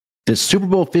The Super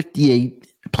Bowl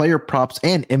 58 player props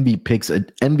and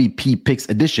MVP picks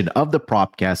edition of the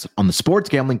Propcast on the Sports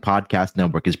Gambling Podcast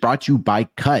Network is brought to you by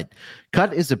Cut.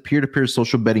 Cut is a peer-to-peer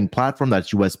social betting platform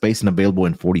that's US-based and available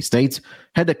in 40 states.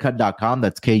 Head to cut.com,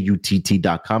 that's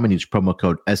KUTT.com, and use promo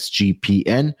code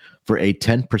SGPN for a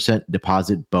 10%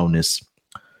 deposit bonus.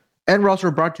 And we're also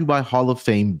brought to you by Hall of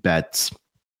Fame Bets,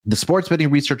 the sports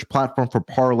betting research platform for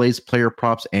parlays, player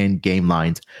props, and game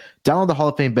lines. Download the Hall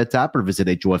of Fame Bets app or visit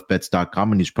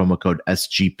HOFBets.com and use promo code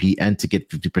SGPN to get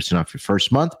 50% off your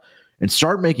first month and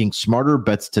start making smarter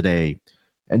bets today.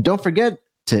 And don't forget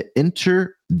to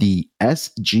enter the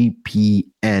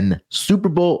SGPN Super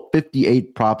Bowl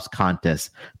 58 props contest.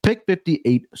 Pick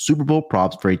 58 Super Bowl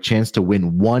props for a chance to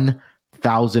win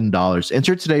 $1,000.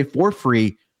 Enter today for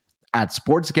free at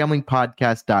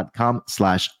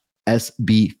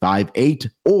sportsgamblingpodcast.com/SB58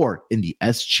 or in the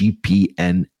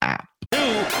SGPN app.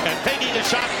 And taking a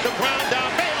shot to ground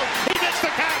downfield. He gets the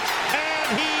catch,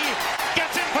 and he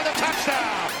gets in for the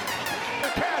touchdown. The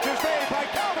catch is made by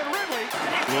Calvin Ridley.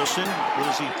 Wilson,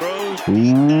 as he throws.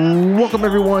 Welcome,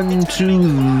 everyone,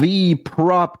 to the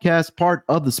Propcast, part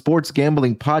of the Sports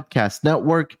Gambling Podcast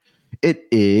Network. It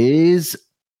is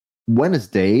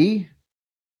Wednesday,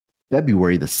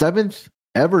 February the 7th,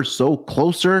 ever so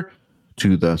closer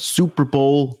to the Super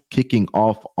Bowl kicking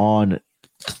off on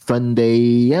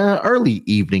Sunday, early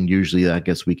evening, usually, I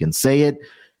guess we can say it.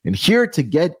 And here to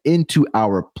get into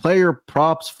our player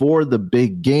props for the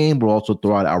big game, we'll also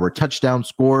throw out our touchdown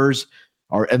scores,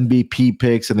 our MVP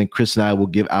picks, and then Chris and I will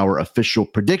give our official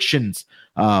predictions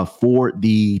for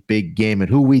the big game and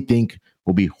who we think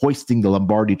will be hoisting the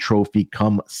Lombardi Trophy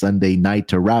come Sunday night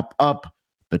to wrap up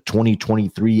the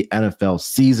 2023 NFL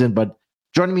season. But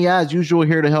joining me as usual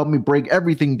here to help me break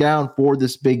everything down for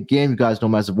this big game, you guys know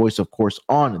him as a voice, of course,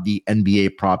 on the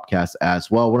NBA Propcast as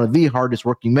well. One of the hardest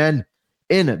working men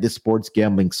in this sports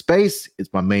gambling space is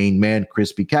my main man,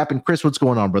 Chris B. Kappen. Chris, what's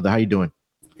going on, brother? How you doing?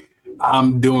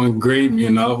 I'm doing great.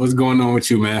 What's going on with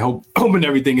you, man? Hoping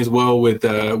everything is well with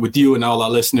you and all our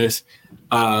listeners.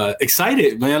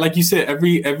 Excited, man. Like you said,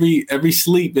 every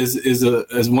sleep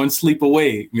is one sleep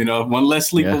away. One less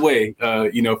sleep away.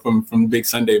 From Big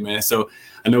Sunday, man. So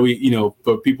I know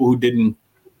for people who didn't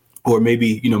or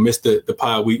maybe missed the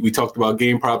pod, we talked about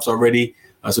game props already.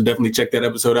 So definitely check that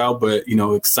episode out. But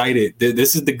excited.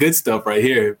 This is the good stuff right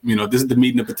here. This is the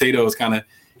meat and the potatoes kind of.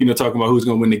 Talking about who's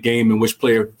going to win the game and which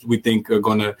player we think are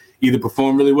going to either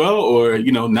perform really well or,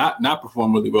 not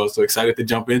perform really well. So excited to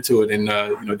jump into it and,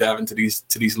 dive into these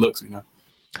looks,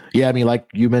 Yeah, I mean, like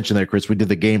you mentioned there, Chris, we did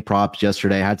the game props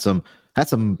yesterday, had some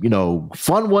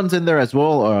fun ones in there as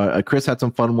well. Chris had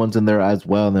some fun ones in there as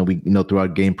well. And then we, threw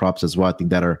out game props as well. I think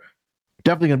that are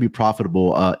definitely going to be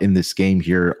profitable in this game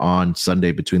here on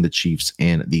Sunday between the Chiefs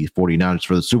and the 49ers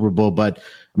for the Super Bowl. But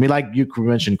I mean, like you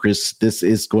mentioned, Chris, this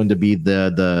is going to be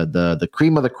the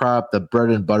cream of the crop, the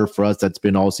bread and butter for us that's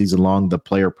been all season long, the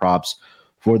player props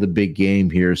for the big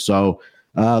game here. So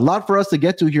a lot for us to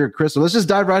get to here, Chris. So let's just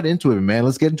dive right into it, man.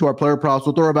 Let's get into our player props.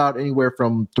 We'll throw about anywhere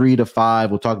from 3 to 5.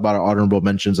 We'll talk about our honorable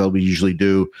mentions that we usually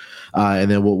do,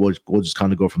 and then we'll just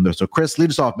kind of go from there. So, Chris,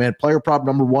 lead us off, man. Player prop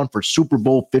number 1 for Super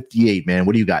Bowl 58, man.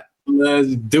 What do you got?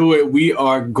 Let's do it. We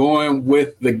are going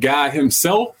with the guy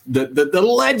himself, the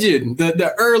legend,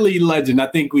 the early legend. I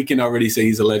think we can already say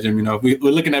he's a legend. If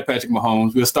we're looking at Patrick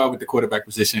Mahomes, we'll start with the quarterback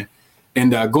position.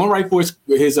 And going right for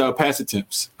his pass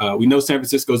attempts. We know San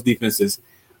Francisco's defense is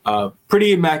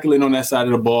pretty immaculate on that side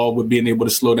of the ball with being able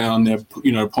to slow down their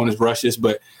opponent's rushes.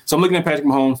 So I'm looking at Patrick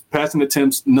Mahomes. Passing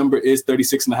attempts number is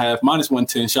 36.5, minus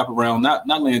 110. Shop around, not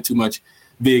laying too much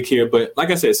big here. But like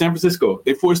I said, San Francisco,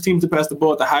 they force teams to pass the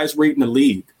ball at the highest rate in the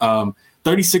league.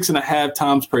 36.5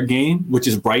 times per game, which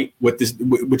is what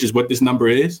this number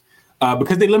is.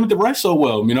 Because they limit the rush so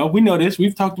well. We know this.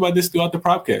 We've talked about this throughout the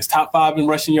podcast. Top 5 in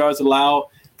rushing yards allowed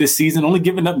this season, only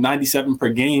giving up 97 per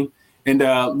game.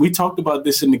 And we talked about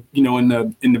this in the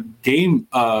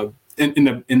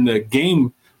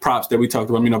game props that we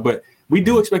talked about. But we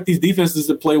do expect these defenses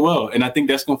to play well, and I think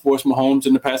that's going to force Mahomes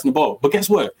into passing the ball. But guess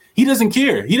what? He doesn't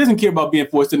care. He doesn't care about being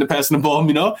forced into passing the ball.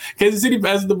 Kansas City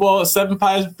passes the ball at 7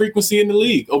 highest frequency in the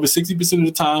league, over 60% of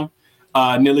the time.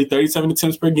 Nearly 37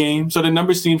 attempts per game. So the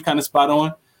numbers seem kind of spot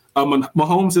on.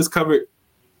 Mahomes has covered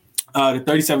the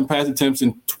 37 pass attempts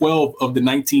in 12 of the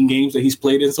 19 games that he's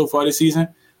played in so far this season.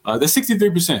 That's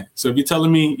 63%. So if you're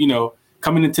telling me,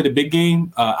 coming into the big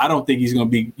game, I don't think he's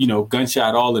going to be,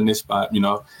 gunshot all in this spot.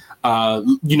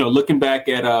 Looking back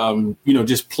at,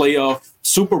 just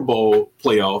Super Bowl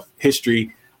playoff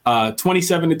history,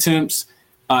 27 attempts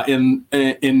in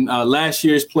last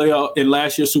year's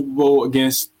Super Bowl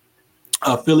against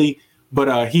Philly,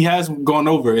 But he has gone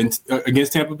over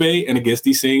against Tampa Bay and against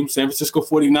these same San Francisco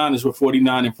 49ers with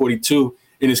 49 and 42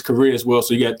 in his career as well.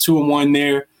 So you got 2-1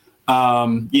 there.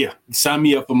 Sign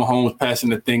me up for Mahomes passing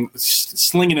the thing,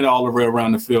 slinging it all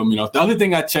around the field. The other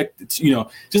thing I checked,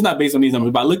 just not based on these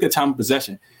numbers, but I looked at time of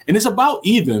possession, and it's about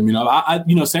even.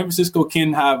 San Francisco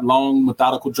can have long,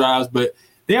 methodical drives, but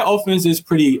their offense is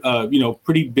pretty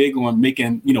big on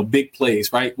making, big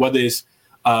plays, right? Whether it's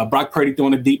Brock Purdy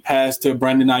throwing a deep pass to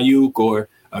Brandon Ayuk or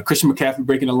Christian McCaffrey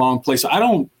breaking a long play. So I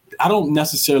don't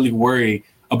necessarily worry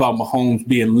about Mahomes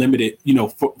being limited,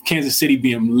 for Kansas City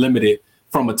being limited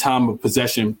from a time of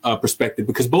possession perspective,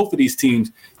 because both of these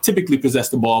teams typically possess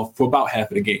the ball for about half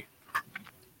of the game.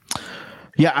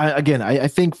 Yeah, I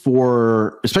think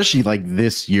for especially like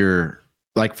this year,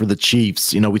 like for the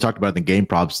Chiefs, we talked about in the game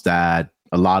props that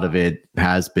a lot of it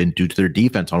has been due to their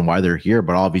defense on why they're here.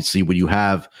 But obviously when you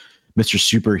have Mr.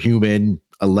 Superhuman,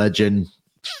 a legend,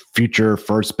 future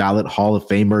first ballot Hall of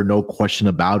Famer, no question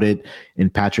about it, in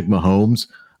Patrick Mahomes,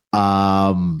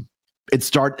 it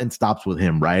starts and stops with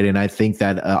him, right? And I think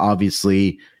that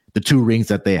obviously the 2 rings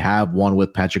that they have, one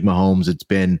with Patrick Mahomes, it's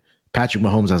been Patrick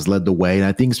Mahomes has led the way. And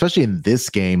I think especially in this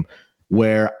game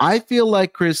where I feel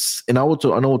like, Chris, and I know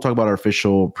we'll talk about our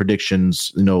official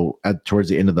predictions, towards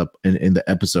the end of in the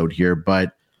episode here,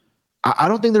 but I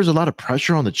don't think there's a lot of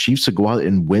pressure on the Chiefs to go out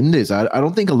and win this. I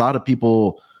don't think a lot of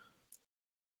people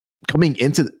coming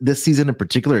into this season in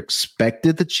particular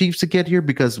expected the Chiefs to get here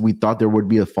because we thought there would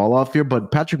be a fall off here.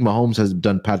 But Patrick Mahomes has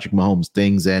done Patrick Mahomes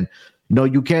things, and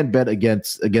you can't bet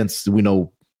against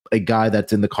a guy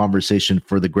that's in the conversation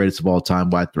for the greatest of all time.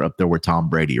 Why throw up there with Tom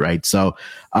Brady, right? So,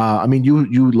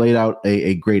 you laid out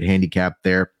a great handicap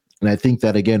there, and I think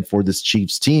that again for this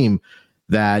Chiefs team,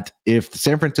 that if the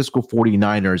San Francisco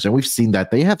 49ers, and we've seen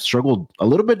that they have struggled a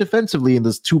little bit defensively in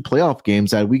those 2 playoff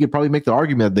games, that we could probably make the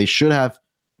argument that they should have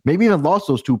maybe even lost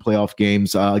those 2 playoff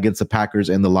games against the Packers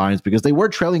and the Lions because they were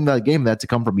trailing that game, that to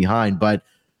come from behind. But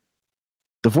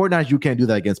the 49ers, you can't do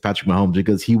that against Patrick Mahomes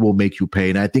because he will make you pay.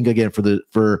 And I think, again, for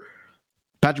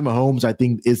Patrick Mahomes, I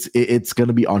think it's going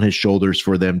to be on his shoulders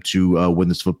for them to win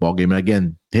this football game. And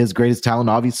again, his greatest talent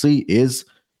obviously is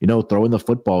throwing the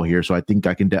football here. So I think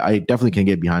I definitely can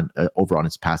get behind over on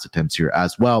his pass attempts here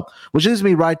as well, which leads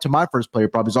me right to my first player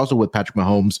prop is also with Patrick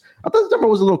Mahomes. I thought this number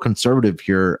was a little conservative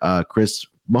here, Chris.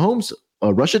 Mahomes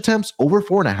rush attempts over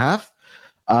 4.5.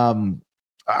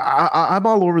 I'm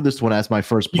all over this one as my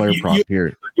first player prop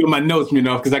here. You're my notes,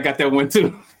 because I got that one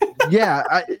too. Yeah,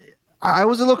 I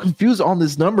was a little confused on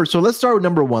this number. So let's start with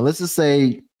number 1. Let's just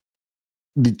say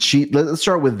let's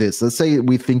start with this. Let's say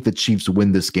we think the Chiefs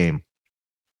win this game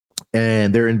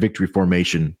and they're in victory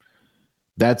formation.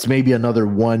 That's maybe another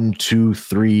 1, 2,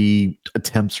 3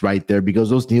 attempts right there because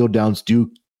those kneel downs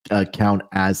do count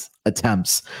as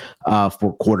attempts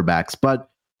for quarterbacks. But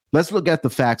let's look at the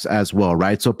facts as well,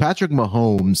 right? So Patrick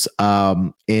Mahomes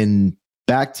in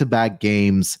back-to-back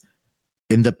games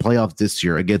in the playoffs this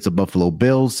year against the Buffalo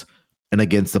Bills and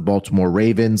against the Baltimore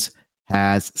Ravens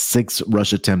has 6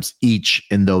 rush attempts each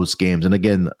in those games. And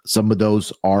again, some of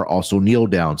those are also kneel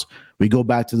downs. We go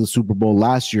back to the Super Bowl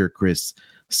last year, Chris,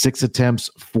 6 attempts,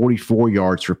 44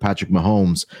 yards for Patrick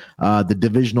Mahomes. The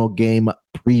divisional game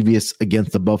previous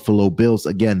against the Buffalo Bills,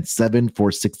 again, 7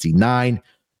 for 69.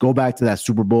 Go back to that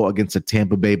Super Bowl against the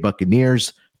Tampa Bay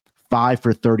Buccaneers, 5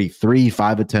 for 33,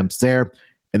 5 attempts there.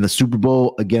 And the Super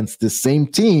Bowl against this same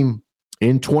team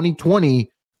in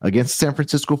 2020 against the San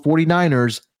Francisco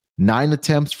 49ers, 9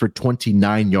 attempts for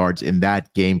 29 yards in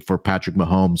that game for Patrick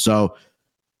Mahomes. So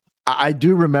I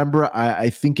do remember,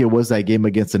 I think it was that game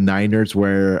against the Niners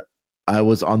where I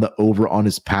was on the over on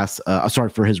his pass,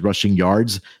 for his rushing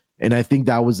yards. And I think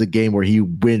that was the game where he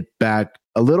went back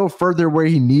a little further where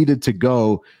he needed to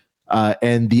go,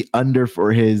 and the under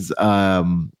for his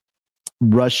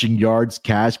rushing yards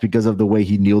cash because of the way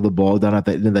he kneeled the ball down at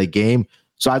the end of that game.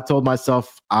 So I told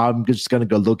myself I'm just going to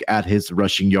go look at his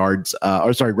rushing yards,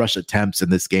 rush attempts in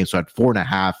this game. So at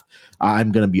 4.5,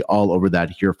 I'm going to be all over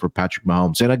that here for Patrick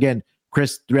Mahomes. And again,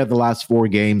 Chris, 3 of the last 4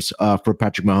 games for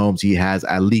Patrick Mahomes, he has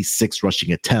at least 6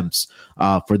 rushing attempts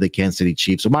for the Kansas City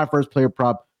Chiefs. So my first player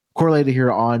prop correlated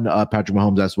here on Patrick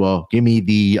Mahomes as well. Give me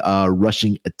the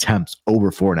rushing attempts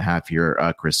over 4.5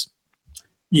 here, Chris.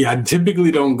 Yeah, I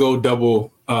typically don't go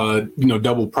double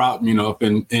prop,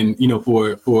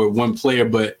 for one player.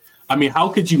 But I mean, how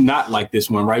could you not like this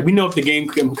one, right? We know if the game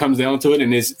comes down to it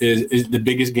and is the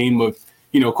biggest game of,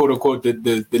 quote unquote,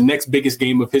 the next biggest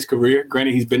game of his career.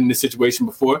 Granted, he's been in this situation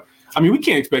before. I mean, we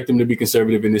can't expect him to be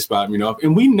conservative in this spot,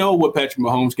 and we know what Patrick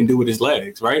Mahomes can do with his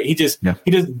legs, right? He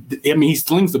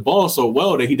slings the ball so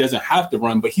well that he doesn't have to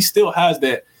run, but he still has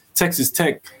that Texas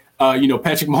Tech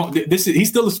Patrick Mahomes, he's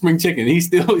still a spring chicken. He's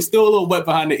still a little wet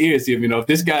behind the ears here. If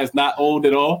this guy is not old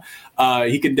at all,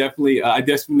 he can definitely. I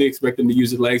definitely expect him to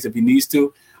use his legs if he needs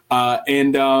to. I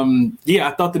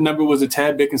thought the number was a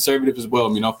tad bit conservative as well.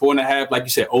 4.5, like you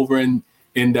said, over in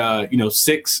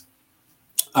 6.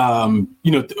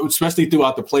 Especially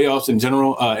throughout the playoffs in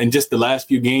general, and just the last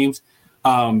few games.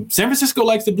 San Francisco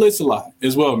likes to blitz a lot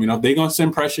as well. They're gonna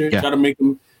send pressure, try to make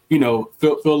them, feel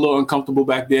a little uncomfortable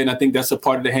back there. And I think that's a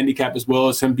part of the handicap as well,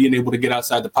 as him being able to get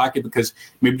outside the pocket because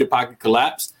maybe the pocket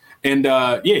collapsed. And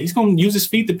he's gonna use his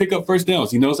feet to pick up first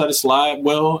downs. He knows how to slide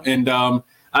well, and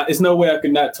it's no way I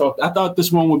could not talk. I thought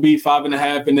this one would be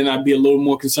 5.5, and then I'd be a little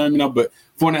more concerned, but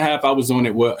 4.5, I was on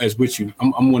it as with you.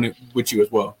 I'm on it with you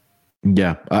as well.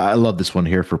 Yeah, I love this one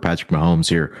here for Patrick Mahomes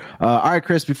here. All right,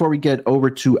 Chris, before we get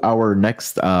over to our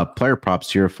next player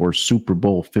props here for Super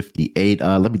Bowl 58,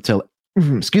 let me tell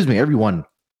everyone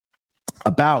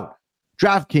about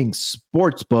DraftKings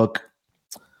Sportsbook.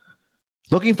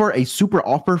 Looking for a super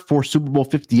offer for Super Bowl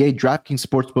 58? DraftKings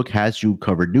Sportsbook has you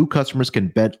covered. New customers can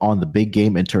bet on the big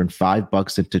game and turn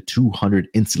 $5 into $200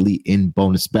 instantly in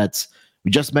bonus bets. We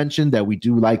just mentioned that we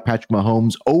do like Patrick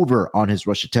Mahomes over on his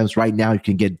rush attempts. Right now, you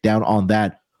can get down on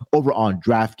that over on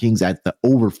DraftKings at the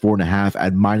over 4.5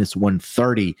 at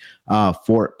 -130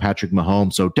 for Patrick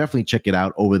Mahomes. So definitely check it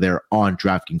out over there on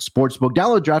DraftKings Sportsbook.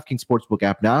 Download DraftKings Sportsbook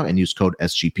app now and use code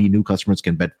SGP. New customers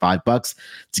can bet $5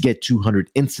 to get $200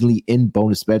 instantly in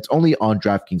bonus bets only on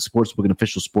DraftKings Sportsbook, an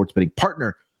official sports betting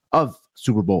partner of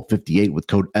Super Bowl 58 with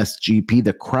code SGP.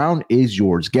 The crown is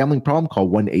yours. Gambling problem? Call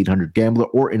 1-800-GAMBLER,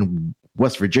 or in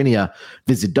West Virginia,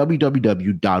 visit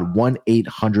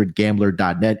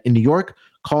www.1800gambler.net. In New York,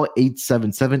 call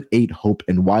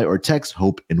 877-8-HOPE-NY or text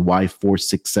HOPE-NY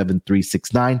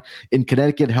 467-369. In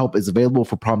Connecticut, help is available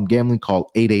for problem gambling.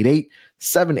 Call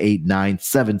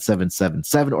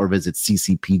 888-789-7777 or visit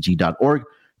ccpg.org.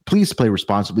 Please play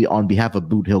responsibly on behalf of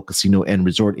Boot Hill Casino and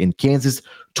Resort in Kansas.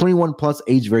 21 plus,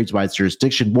 age varies by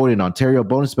jurisdiction. Void in Ontario.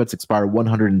 Bonus bets expire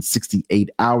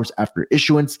 168 hours after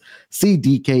issuance. See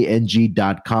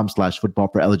dkng.com/football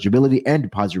for eligibility and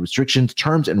deposit restrictions,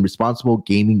 terms, and responsible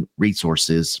gaming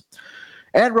resources.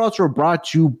 And we're also brought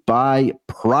to you by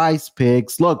Prize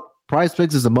Picks. Look, Prize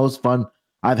Picks is the most fun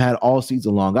I've had all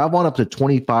season long. I've won up to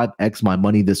 25x my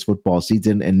money this football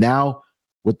season, and now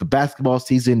with the basketball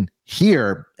season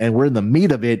here, and we're in the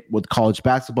meat of it with college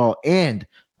basketball and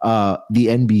the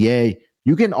NBA,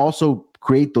 you can also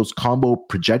create those combo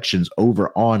projections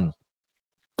over on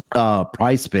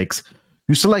Prize Picks.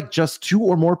 You select just 2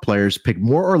 or more players, pick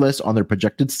more or less on their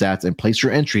projected stats, and place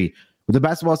your entry. With the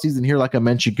basketball season here, like I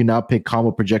mentioned, you can now pick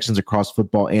combo projections across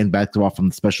football and basketball from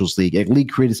the Specials League, a league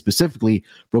created specifically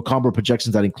for combo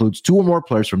projections that includes 2 or more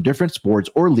players from different sports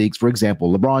or leagues. For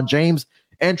example, LeBron James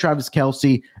and Travis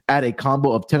Kelce at a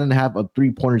combo of 10.5 of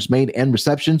 3-pointers made and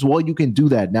receptions. Well, you can do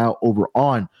that now over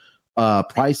on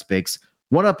Prize Picks.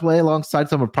 Want to play alongside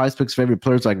some of Prize Picks' favorite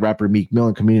players like rapper Meek Mill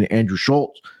and comedian Andrew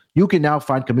Schultz? You can now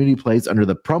find community plays under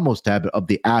the promos tab of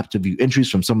the app to view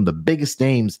entries from some of the biggest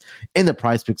names in the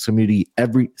Prize Picks community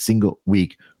every single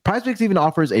week. Prize Picks even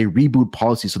offers a reboot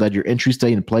policy so that your entries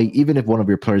stay in play even if one of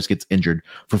your players gets injured.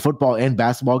 For football and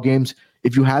basketball games,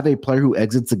 if you have a player who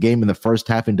exits the game in the first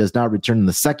half and does not return in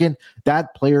the second,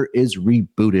 that player is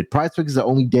rebooted. Prize Picks is the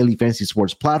only daily fantasy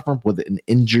sports platform with an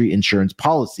injury insurance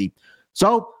policy.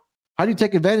 So, how do you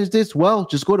take advantage of this? Well,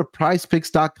 just go to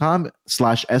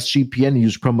prizepicks.com/SGPN and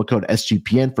use promo code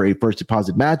SGPN for a first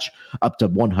deposit match up to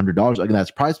 $100. Again,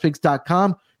 that's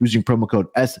prizepicks.com using promo code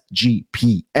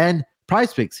SGPN.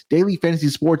 Prize Picks, daily fantasy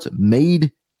sports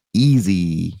made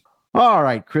easy. All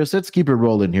right, Chris, let's keep it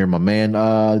rolling here, my man.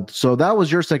 So that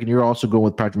was your second. You're also going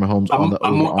with Patrick Mahomes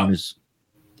on his.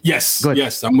 Yes,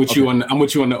 yes, I'm with you on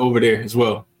the over there as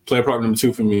well. Player prop number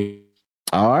 2 for me.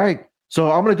 All right. So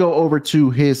I'm going to go over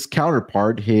to his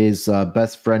counterpart, his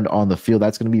best friend on the field.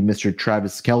 That's going to be Mr.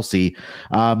 Travis Kelce.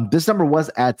 This number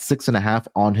was at 6.5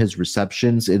 on his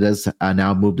receptions. It has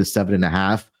now moved to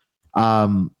 7.5.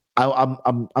 I'm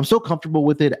so comfortable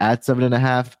with it at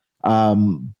 7.5.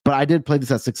 But I did play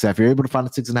this at 6.5. If you're able to find a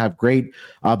 6.5, great.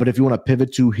 But if you want to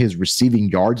pivot to his receiving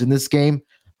yards in this game,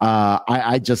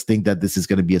 I just think that this is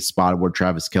going to be a spot where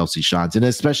Travis Kelce shines. And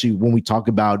especially when we talk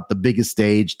about the biggest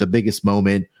stage, the biggest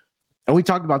moment. And we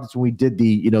talked about this when we did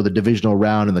the divisional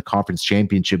round and the conference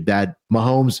championship, that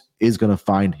Mahomes is going to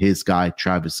find his guy,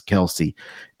 Travis Kelce.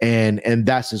 And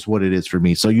that's just what it is for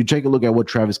me. So you take a look at what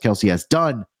Travis Kelce has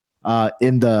done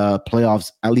in the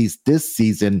playoffs, at least this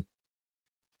season.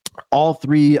 All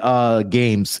 3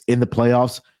 games in the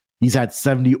playoffs, he's had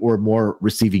 70 or more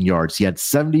receiving yards. He had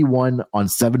 71 on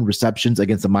 7 receptions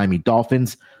against the Miami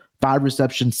Dolphins, 5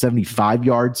 receptions, 75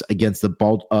 yards against the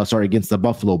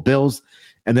Buffalo Bills,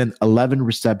 and then 11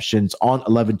 receptions on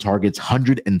 11 targets,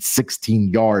 116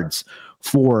 yards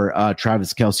for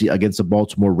Travis Kelce against the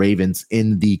Baltimore Ravens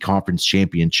in the conference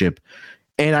championship.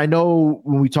 And I know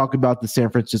when we talk about the San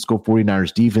Francisco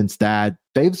 49ers defense that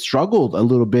they've struggled a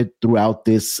little bit throughout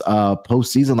this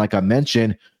postseason. Like I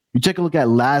mentioned, you take a look at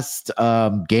last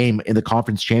game in the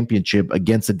conference championship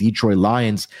against the Detroit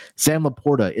Lions. Sam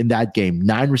Laporta in that game,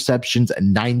 9 receptions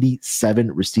and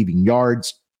 97 receiving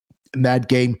yards. In that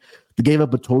game, they gave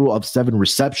up a total of 7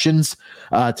 receptions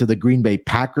to the Green Bay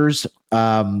Packers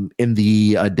in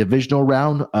the divisional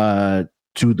round.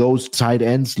 To those tight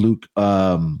ends, Luke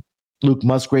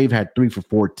Musgrave had 3 for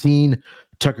 14.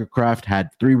 Tucker Kraft had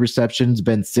 3 receptions.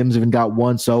 Ben Sims even got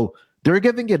 1. So they're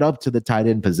giving it up to the tight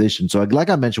end position. So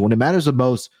like I mentioned, when it matters the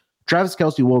most, Travis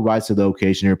Kelce will rise to the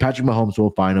occasion here. Patrick Mahomes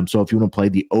will find him. So if you want to play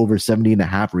the over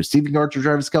 70.5 receiving yards for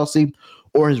Travis Kelce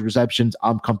or his receptions,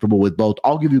 I'm comfortable with both.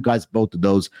 I'll give you guys both of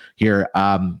those here.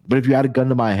 But if you had a gun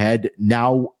to my head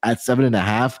now at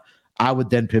 7.5, I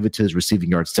would then pivot to his receiving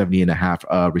yards,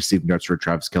 70.5 receiving yards for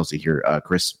Travis Kelce here,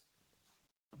 Chris.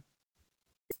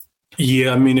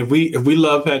 Yeah, I mean, if we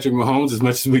love Patrick Mahomes as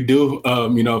much as we do,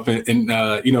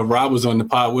 Rob was on the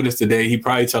pod with us today, he'd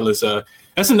probably tell us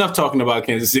that's enough talking about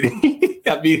Kansas City.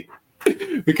 I mean,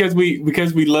 because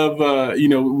we love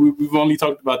we've only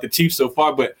talked about the Chiefs so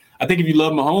far, but I think if you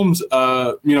love Mahomes,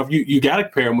 you got to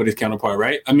pair him with his counterpart,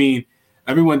 right? I mean,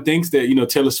 everyone thinks that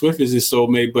Taylor Swift is his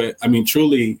soulmate, but I mean,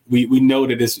 truly, we know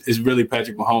that it's really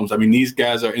Patrick Mahomes. I mean, these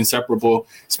guys are inseparable,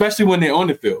 especially when they're on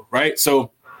the field, right?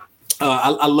 So.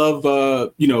 I love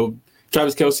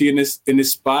Travis Kelce in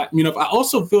this spot. I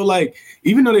also feel like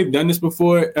even though they've done this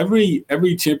before, every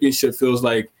championship feels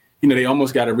like they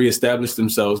almost got to reestablish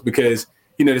themselves because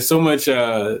there's so much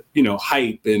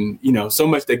hype and so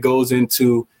much that goes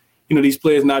into these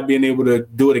players not being able to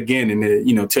do it again,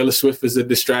 and Taylor Swift is a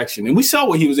distraction, and we saw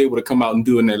what he was able to come out and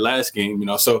do in that last game.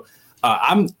 So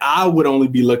I would only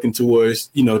be looking towards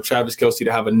Travis Kelce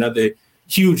to have another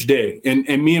huge day. And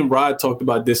me and Rod talked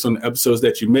about this on the episodes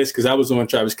that you missed because I was on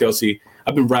Travis Kelce.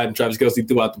 I've been riding Travis Kelce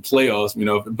throughout the playoffs,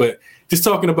 but just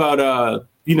talking about,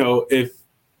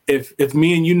 if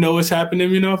me and you know it's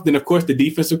happening, then of course the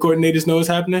defensive coordinators know it's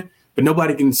happening, but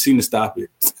nobody can seem to stop it.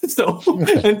 So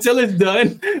until it's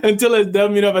done,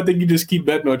 I think you just keep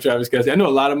betting on Travis Kelce. I know a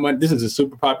lot of money. This is a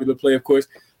super popular play, of course.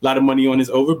 A lot of money on his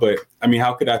over, but I mean,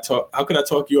 how could I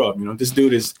talk you up? This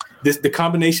dude is the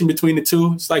combination between the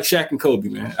two. It's like Shaq and Kobe,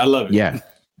 man. I love it.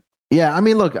 Yeah. I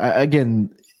mean, look,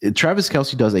 again, Travis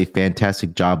Kelce does a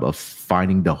fantastic job of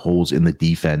finding the holes in the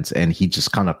defense, and he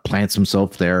just kind of plants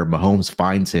himself there. Mahomes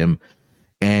finds him,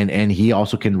 and he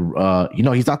also can,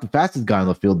 he's not the fastest guy on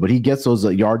the field, but he gets those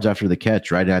yards after the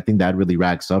catch, right? And I think that really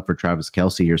racks up for Travis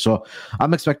Kelce here. So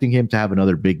I'm expecting him to have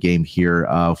another big game here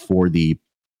for the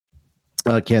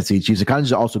Kansas City Chiefs. And kind of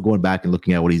just also going back and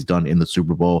looking at what he's done in the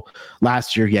Super Bowl.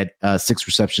 Last year, he had 6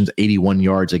 receptions, 81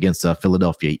 yards against the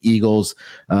Philadelphia Eagles,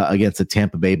 against the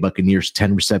Tampa Bay Buccaneers,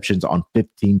 10 receptions on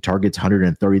 15 targets,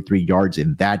 133 yards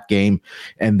in that game.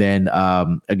 And then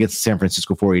against the San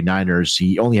Francisco 49ers,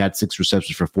 he only had 6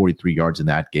 receptions for 43 yards in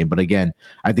that game. But again,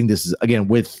 I think this is, again,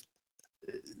 with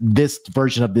this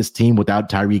version of this team without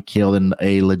Tyreek Hill and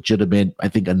a legitimate, I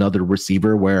think, another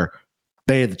receiver where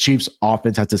the Chiefs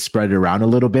offense has to spread it around a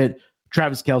little bit.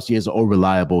 Travis Kelce is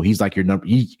reliable. He's like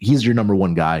he's your number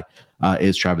one guy,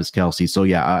 is Travis Kelce. So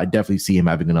yeah, I definitely see him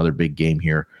having another big game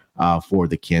here for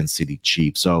the Kansas City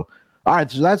Chiefs. So, all right,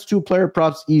 so that's 2 player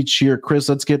props each here. Chris,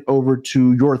 let's get over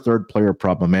to your third player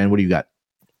prop, my man. What do you got?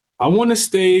 I want to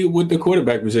stay with the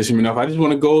quarterback position. I just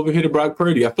want to go over here to Brock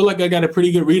Purdy. I feel like I got a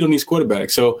pretty good read on these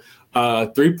quarterbacks. So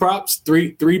 3 props,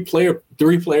 three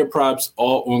player props,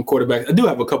 all on quarterbacks. I do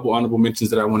have a couple honorable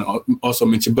mentions that I want to also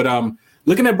mention. But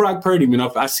looking at Brock Purdy,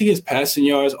 if I see his passing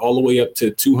yards all the way up to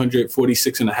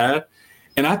 246.5,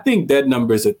 and I think that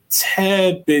number is a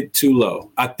tad bit too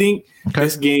low. I think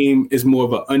this game is more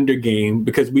of an under game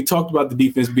because we talked about the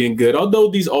defense being good, although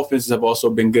these offenses have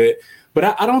also been good.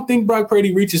 But I don't think Brock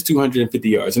Purdy reaches 250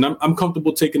 yards, and I'm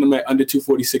comfortable taking him at under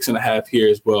 246.5 here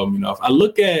as well. If I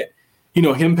look at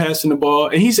him passing the ball,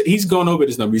 and he's gone over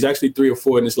this number. He's actually 3 or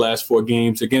 4 in his last 4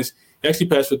 games. He actually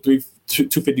passed for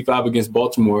 255 against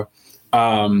Baltimore.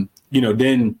 Then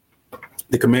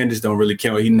the Commanders don't really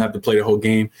count. He didn't have to play the whole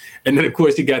game. And then of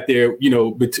course he got there,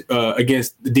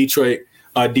 against the Detroit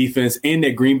defense and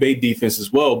their Green Bay defense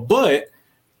as well. But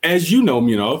as you know,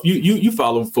 you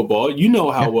follow football,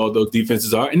 how well those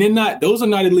defenses are, and those are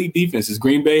not elite defenses.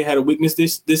 Green Bay had a weakness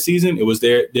this season. It was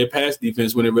their pass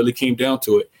defense when it really came down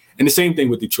to it. And the same thing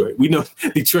with Detroit. We know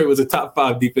Detroit was a top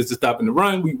 5 defense to stopping the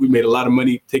run. We made a lot of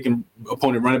money taking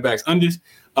opponent running backs unders,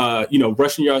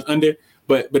 rushing yards under.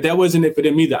 But that wasn't it for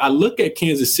them either. I look at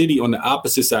Kansas City on the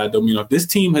opposite side, though. This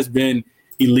team has been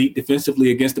elite defensively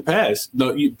against the pass,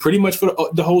 pretty much for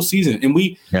the whole season. And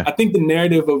I think the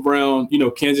narrative around,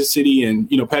 Kansas City and,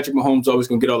 Patrick Mahomes always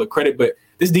going to get all the credit, but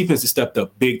this defense has stepped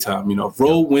up big time.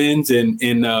 Road wins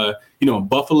in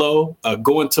Buffalo,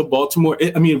 going to Baltimore.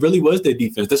 It really was their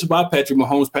defense. That's why Patrick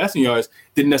Mahomes' passing yards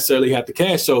didn't necessarily have to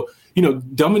cash. So,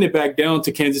 dumbing it back down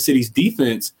to Kansas City's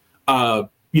defense,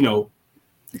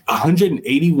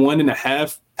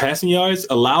 181.5 passing yards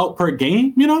allowed per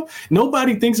game.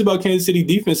 Nobody thinks about Kansas City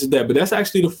defense as that, but that's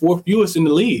actually the 4th fewest in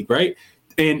the league, right?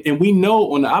 And we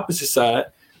know on the opposite side,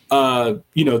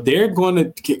 they're going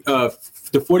to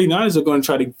the 49ers are going to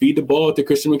try to feed the ball to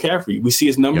Christian McCaffrey. We see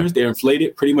his numbers; they're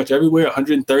inflated pretty much everywhere.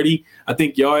 130, I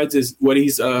think, yards is what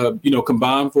he's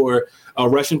combined for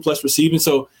rushing plus receiving.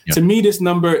 So to me, this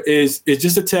number is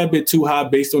just a tad bit too high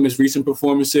based on his recent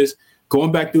performances.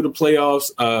 Going back through the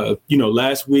playoffs,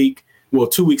 last week,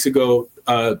 2 weeks ago,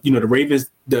 the Ravens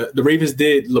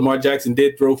Lamar Jackson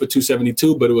did throw for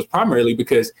 272, but it was primarily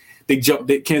because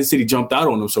Kansas City jumped out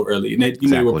on them so early, and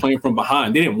they were playing from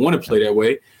behind. They didn't want to play that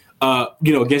way.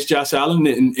 Against Josh Allen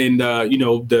and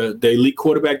the elite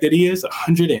quarterback that he is,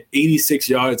 186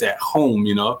 yards at home.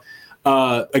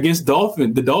 Against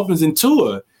the Dolphins and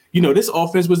Tua, this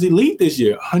offense was elite this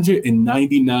year,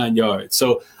 199 yards.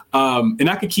 So. And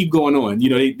I could keep going on.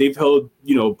 They've held,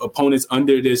 opponents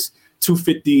under this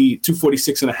 250,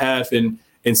 246 and a half in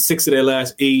 6 of their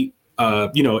last 8.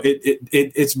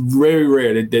 It's very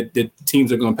rare that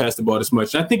teams are going to pass the ball this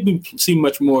much. And I think we see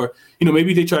much more,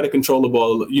 maybe they try to control the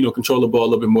ball a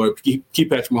little bit more, keep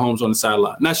Patrick Mahomes on the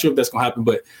sideline. Not sure if that's going to happen,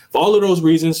 but for all of those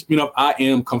reasons, I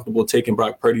am comfortable taking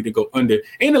Brock Purdy to go under.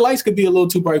 And the lights could be a little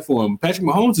too bright for him. Patrick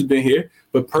Mahomes has been here,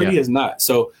 but Purdy has not.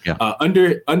 So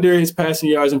under his passing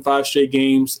yards in 5 straight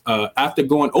games, after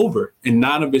going over in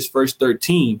 9 of his first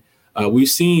 13, we've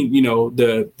seen,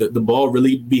 the ball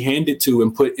really be handed to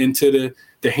and put into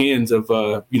the hands of,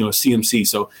 CMC.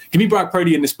 So give me Brock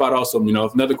Purdy in this spot also,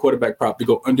 another quarterback prop to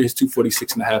go under his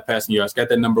 246 and a half passing yards. Got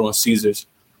that number on Caesars.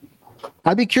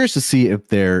 I'd be curious to see if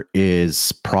there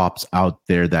is props out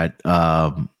there that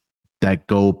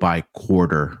go by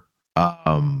quarter,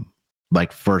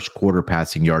 like first quarter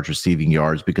passing yards, receiving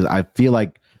yards, because I feel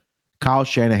like Kyle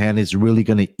Shanahan is really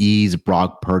going to ease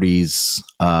Brock Purdy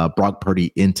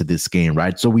into this game,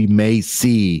 right? So we may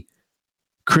see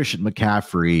Christian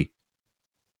McCaffrey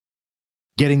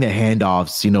getting the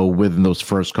handoffs, within those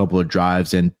first couple of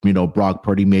drives, and Brock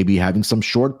Purdy maybe having some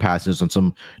short passes on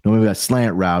some, maybe a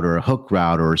slant route or a hook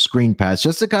route or a screen pass,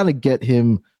 just to kind of get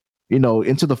him,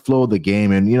 into the flow of the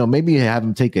game, and maybe have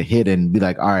him take a hit and be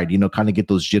like, all right, kind of get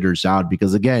those jitters out,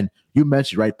 because again, you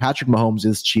mentioned, right, Patrick Mahomes'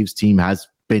 this Chiefs team has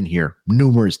been here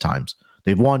numerous times.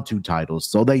 They've won 2 titles,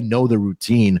 so they know the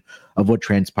routine of what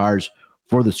transpires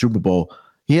for the Super Bowl.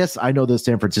 Yes, I know the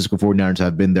San Francisco 49ers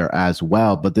have been there as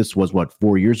well, but this was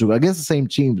 4 years ago against the same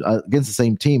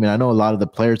team, and I know a lot of the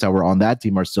players that were on that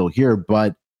team are still here,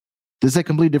 but this is a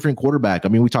completely different quarterback. I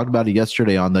mean, we talked about it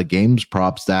yesterday on the games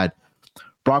props that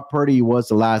Brock Purdy was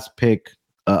the last pick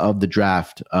of the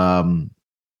draft, a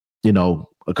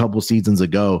couple seasons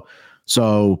ago.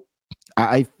 So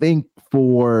I think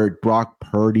for Brock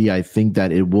Purdy, I think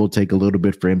that it will take a little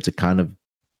bit for him to kind of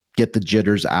get the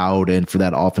jitters out and for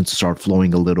that offense to start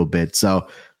flowing a little bit. So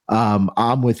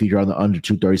I'm with you here on the under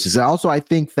 236. Also, I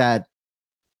think that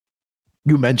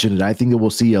you mentioned it. I think that we'll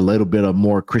see a little bit of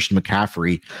more Christian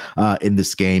McCaffrey in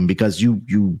this game, because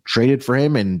you traded for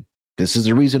him, and this is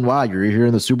the reason why you're here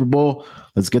in the Super Bowl.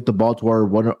 Let's get the ball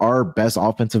to our best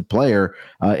offensive player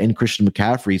in Christian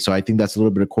McCaffrey. So I think that's a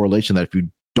little bit of correlation that if you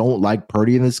don't like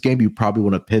Purdy in this game, you probably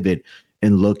want to pivot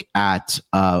and look at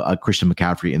a Christian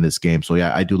McCaffrey in this game. So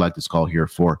yeah, I do like this call here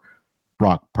for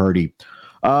Brock Purdy.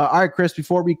 All right, Chris,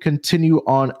 before we continue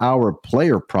on our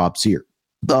player props here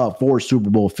for Super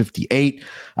Bowl 58,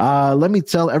 let me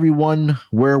tell everyone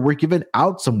where we're giving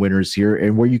out some winners here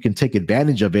and where you can take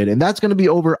advantage of it. And that's going to be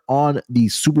over on the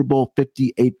Super Bowl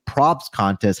 58 props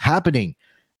contest happening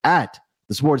at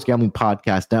the Sports Gambling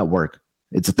Podcast Network.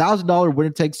 It's $1,000 winner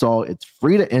takes all. It's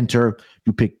free to enter.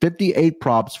 You pick 58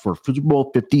 props for Super Bowl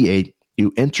 58.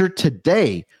 You enter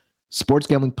today.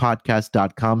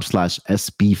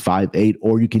 sportsgamblingpodcast.com/SB58,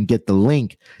 or you can get the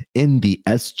link in the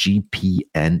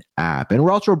SGPN app. And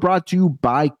we're also brought to you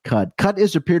by Cut. Cut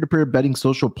is a peer-to-peer betting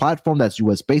social platform that's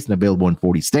US-based and available in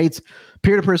 40 states.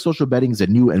 Peer-to-peer social betting is a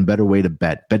new and better way to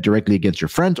bet. Bet directly against your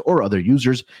friends or other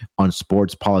users on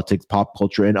sports, politics, pop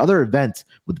culture, and other events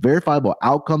with verifiable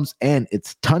outcomes, and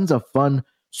it's tons of fun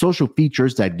social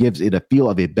features that gives it a feel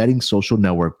of a betting social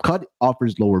network. Cut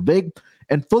offers lower vig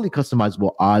and fully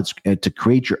customizable odds to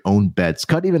create your own bets.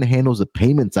 Cut even handles the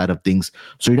payment side of things,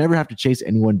 so you never have to chase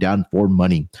anyone down for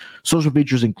money. Social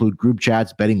features include group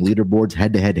chats, betting leaderboards,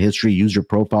 head-to-head history, user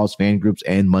profiles, fan groups,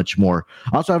 and much more.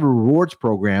 I also have a rewards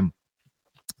program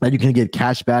that you can get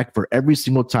cash back for every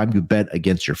single time you bet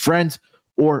against your friends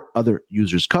or other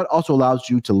users. Cut also allows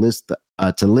you to list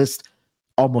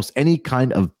almost any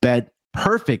kind of bet,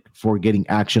 perfect for getting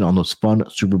action on those fun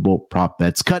Super Bowl prop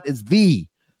bets. Cut is the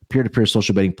peer-to-peer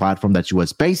social betting platform that's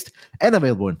US-based and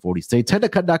available in 40 states. Head to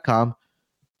cut.com.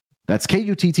 That's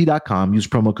KUTT.com. Use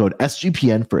promo code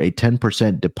SGPN for a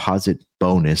 10% deposit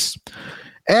bonus.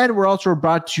 And we're also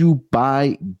brought to you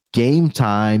by Game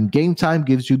Time. Game Time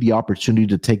gives you the opportunity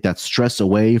to take that stress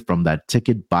away from that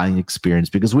ticket buying experience,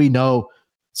 because we know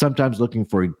sometimes looking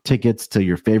for tickets to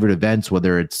your favorite events,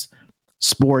 whether it's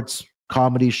sports,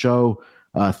 comedy show,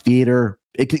 theater,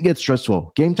 it can get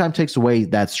stressful. Game Time takes away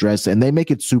that stress, and they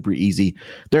make it super easy.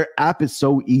 Their app is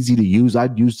so easy to use.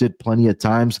 I've used it plenty of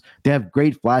times. They have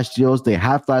great flash deals. They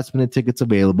have last-minute tickets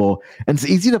available, and it's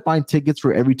easy to find tickets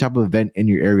for every type of event in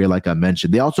your area, like I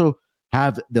mentioned. They also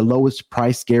have the lowest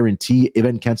price guarantee,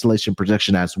 event cancellation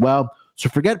protection as well. So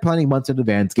forget planning months in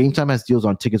advance. Game Time has deals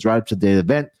on tickets right up to the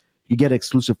event. You get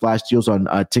exclusive flash deals on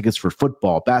tickets for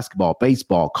football, basketball,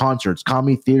 baseball, concerts,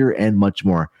 comedy, theater, and much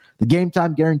more. The Game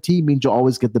Time guarantee means you'll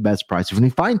always get the best price. If you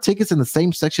find tickets in the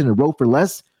same section in a row for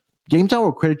less, Game Time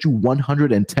will credit you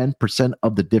 110%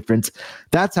 of the difference.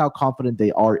 That's how confident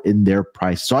they are in their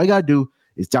price. So all you got to do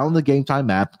is download the Game Time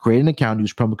app, create an account,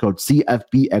 use promo code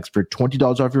CFBX for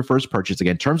 $20 off your first purchase.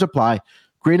 Again, terms apply.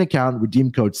 Create an account,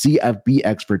 redeem code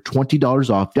CFBX for $20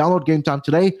 off. Download Game Time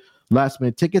today. Last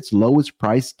minute tickets, lowest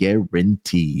price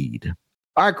guaranteed.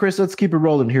 All right, Chris, let's keep it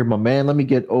rolling here, my man. Let me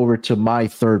get over to my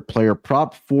third player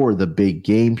prop for the big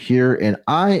game here. And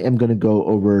I am going to go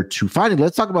over to finally,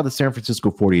 let's talk about the San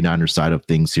Francisco 49ers side of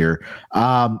things here.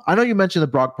 I know you mentioned the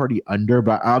Brock Purdy under,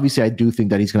 but obviously I do think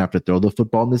that he's going to have to throw the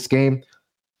football in this game.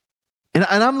 And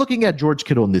I'm looking at George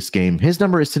Kittle in this game. His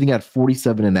number is sitting at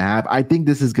 47.5. I think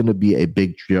this is going to be a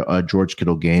big George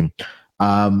Kittle game.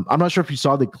 I'm not sure if you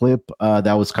saw the clip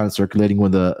that was kind of circulating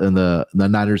when the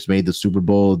Niners made the Super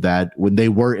Bowl, that when they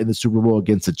were in the Super Bowl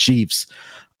against the Chiefs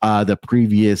the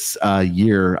previous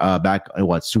year, back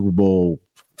at Super Bowl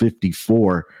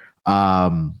 54,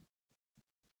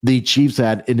 the Chiefs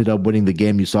had ended up winning the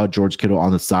game. You saw George Kittle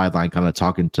on the sideline kind of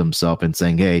talking to himself and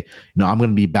saying, hey, I'm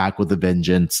going to be back with a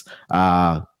vengeance.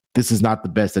 This is not the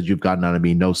best that you've gotten out of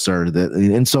me. No, sir.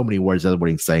 In so many words, that's what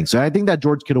he's saying. So I think that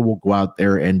George Kittle will go out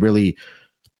there and really,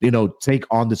 take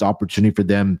on this opportunity for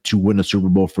them to win a Super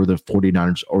Bowl for the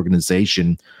 49ers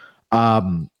organization.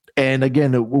 And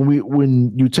again,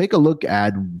 when you take a look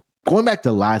at going back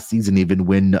to last season, even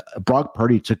when Brock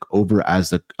Purdy took over as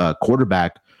the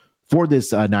quarterback for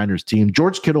this Niners team,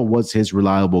 George Kittle was his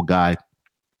reliable guy.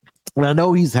 And I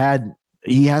know he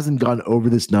hasn't gone over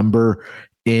this number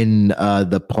in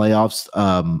the playoffs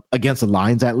against the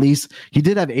Lions. At least he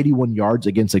did have 81 yards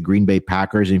against the Green Bay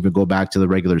Packers, and if you go back to the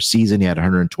regular season, he had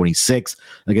 126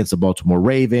 against the Baltimore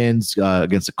Ravens.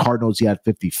 Against the Cardinals, he had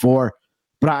 54.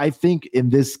 But I think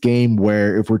in this game,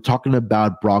 where if we're talking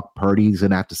about Brock Purdy, he's going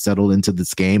to have to settle into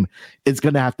this game, it's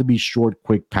going to have to be short,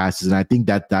 quick passes, and I think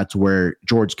that's where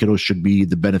George Kittle should be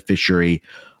the beneficiary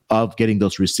of getting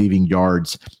those receiving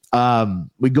yards.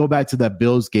 We go back to that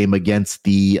Bills game against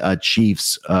the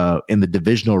Chiefs in the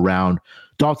divisional round.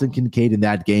 Dalton Kincaid in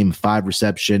that game, 5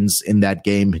 receptions in that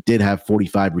game, did have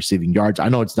 45 receiving yards. I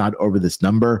know it's not over this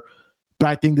number, but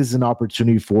I think this is an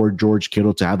opportunity for George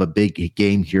Kittle to have a big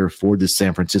game here for the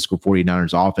San Francisco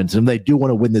 49ers offense. And if they do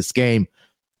want to win this game,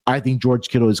 I think George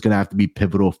Kittle is going to have to be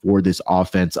pivotal for this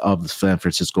offense of the San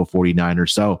Francisco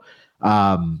 49ers. So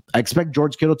I expect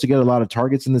George Kittle to get a lot of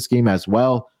targets in this game as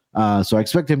well. So I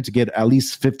expect him to get at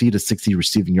least 50 to 60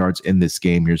 receiving yards in this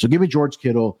game here. So give me George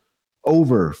Kittle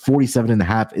over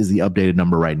 47.5 is the updated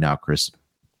number right now, Chris.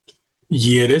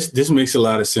 Yeah, this makes a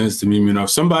lot of sense to me.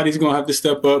 Somebody's gonna have to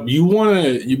step up.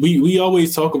 We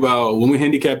always talk about when we're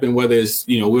handicapping, whether it's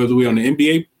whether we're on the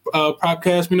NBA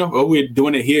podcast, or we're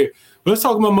doing it here. But let's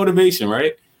talk about motivation,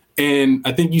 right? And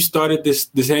I think you started this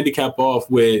handicap off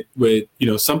with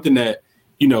something that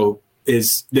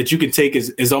that you can take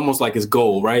is almost like his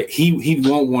goal, right? He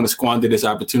won't want to squander this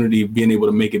opportunity of being able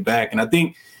to make it back. And I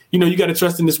think, you got to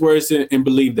trust in his words and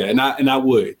believe that. And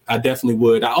I definitely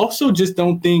would. I also just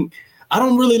don't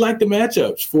really like the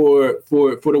matchups for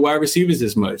the wide receivers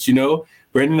as much.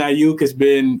 Brandon Ayuk has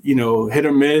been, hit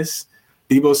or miss.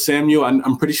 Deebo Samuel,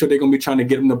 I'm pretty sure they're going to be trying to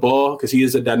get him the ball because he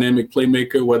is a dynamic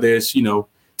playmaker, whether it's,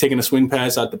 taking a swing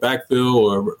pass out the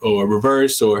backfield or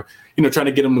reverse or, trying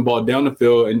to get him the ball down the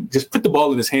field and just put the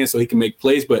ball in his hands so he can make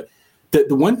plays. But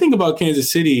the one thing about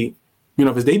Kansas City,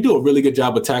 is they do a really good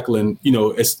job of tackling,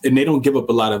 and they don't give up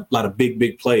a lot of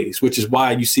big plays, which is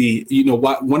why you see,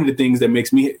 one of the things that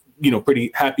makes me,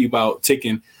 pretty happy about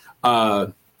taking,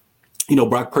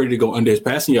 Brock Purdy to go under his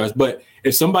passing yards. But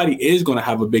if somebody is going to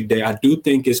have a big day, I do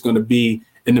think it's going to be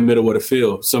in the middle of the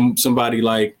field. Somebody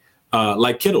like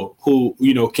Kittle, who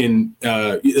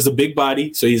is a big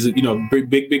body, so he's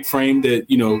big frame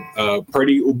that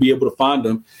Purdy will be able to find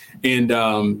him,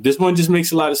 and this one just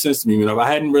makes a lot of sense to me.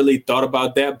 I hadn't really thought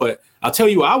about that, but I'll tell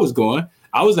you, I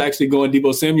was actually going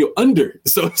Deebo Samuel under,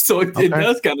 so it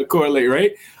does kind of correlate,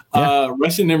 right? Yeah.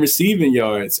 Rushing and receiving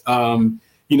yards. I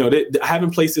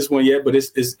haven't placed this one yet, but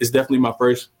it's definitely my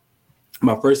first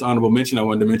honorable mention I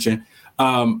wanted to mention.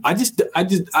 I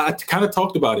kind of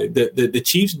talked about it. The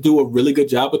Chiefs do a really good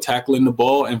job of tackling the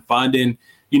ball and finding,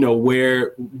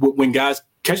 when guys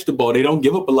catch the ball, they don't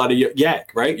give up a lot of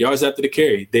yak, right? Yards after the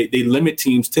carry. They limit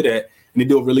teams to that, and they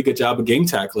do a really good job of game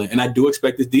tackling. And I do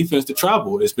expect this defense to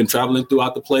travel. It's been traveling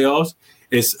throughout the playoffs.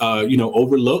 It's,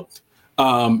 overlooked.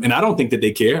 And I don't think that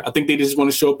they care. I think they just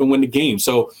want to show up and win the game.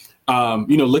 So,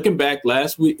 looking back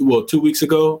 2 weeks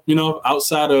ago,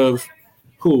 outside of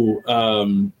who,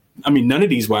 none of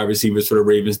these wide receivers for the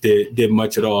Ravens did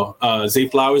much at all. Zay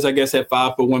Flowers, I guess, had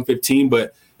 5 for 115,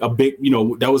 but a big,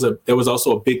 there was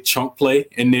also a big chunk play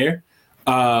in there.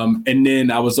 And then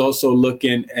I was also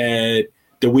looking at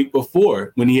the week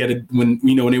before when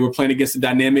when they were playing against the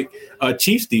dynamic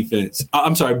Chiefs defense.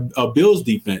 Bills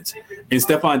defense, and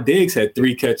Stephon Diggs had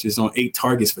 3 catches on 8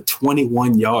 targets for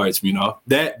 21 yards.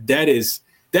 That is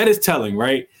telling,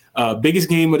 right? Biggest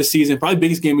game of the season, probably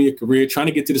biggest game of your career. Trying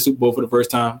to get to the Super Bowl for the first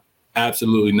time?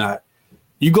 Absolutely not.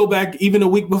 You go back even a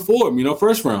week before,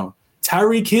 first round.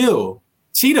 Tyreek Hill,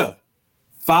 Cheetah,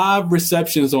 5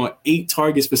 receptions on 8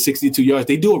 targets for 62 yards.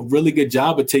 They do a really good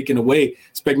job of taking away.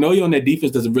 Spagnuolo on that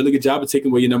defense does a really good job of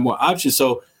taking away your number one option.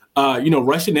 So,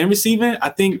 rushing and receiving, I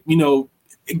think,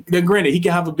 granted, he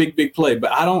can have a big play,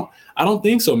 but I don't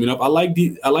think so. I like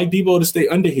Deebo to stay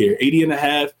under here,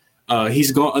 80.5.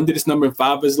 He's gone under this number in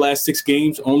 5 of his last 6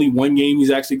 games. Only 1 game he's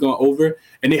actually gone over,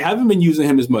 and they haven't been using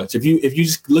him as much. If you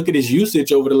just look at his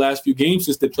usage over the last few games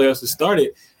since the playoffs have started,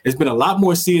 it's been a lot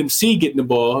more CMC getting the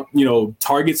ball.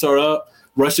 Targets are up,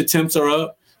 rush attempts are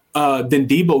up, than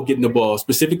Deebo getting the ball,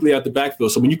 specifically out the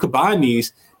backfield. So when you combine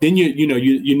these, then you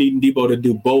need Deebo to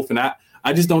do both, and I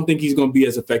just don't think he's going to be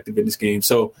as effective in this game.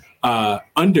 So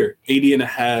under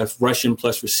 80.5 rushing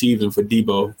plus receiving for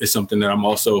Deebo is something that I'm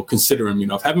also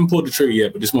considering. I haven't pulled the trigger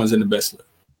yet, but this one's in the best list.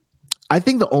 I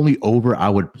think the only over I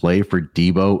would play for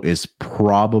Deebo is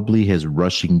probably his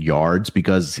rushing yards,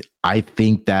 because I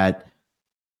think that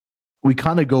we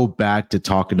kind of go back to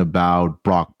talking about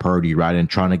Brock Purdy, right, and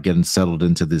trying to get him settled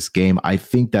into this game. I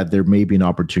think that there may be an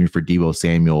opportunity for Deebo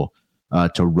Samuel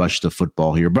to rush the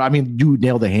football here. But you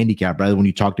nailed the handicap, right? When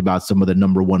you talked about some of the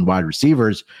number one wide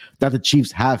receivers that the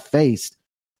Chiefs have faced,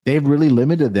 they've really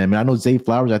limited them. And I know Zay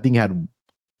Flowers, I think, had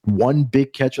 1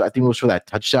 big catch. I think it was for that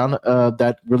touchdown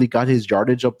that really got his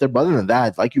yardage up there. But other than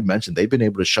that, like you mentioned, they've been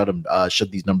able to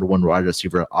shut these number one wide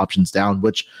receiver options down,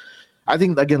 which I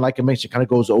think, again, like I mentioned, kind of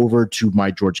goes over to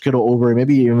my George Kittle over,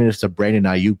 maybe even it's a Brandon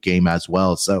Ayuk game as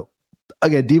well. So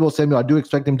again, Deebo Samuel, I do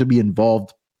expect him to be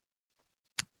involved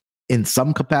in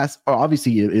some capacity, or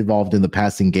obviously involved in the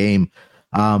passing game.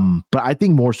 But I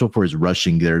think more so for his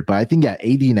rushing there. But I think at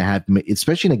 80.5,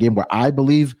 especially in a game where I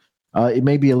believe it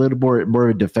may be a little more of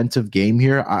a defensive game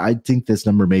here, I think this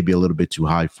number may be a little bit too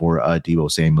high for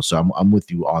Deebo Samuel. So I'm with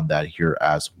you on that here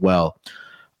as well.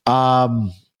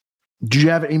 Do you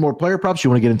have any more player props? You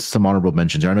want to get into some honorable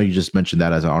mentions? I know you just mentioned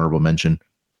that as an honorable mention.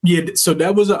 Yeah, so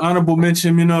that was an honorable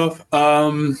mention, I'll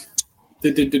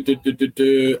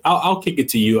kick it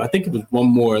to you. I think it was one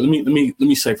more. Let me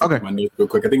say my notes real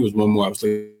quick. I think it was one more. I was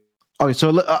like, okay,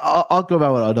 so I'll go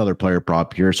about another player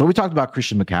prop here. So we talked about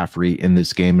Christian McCaffrey in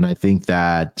this game, and I think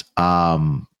that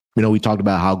we talked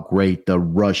about how great the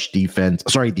rush defense,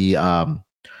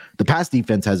 the pass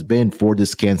defense has been for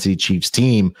this Kansas City Chiefs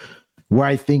team. Where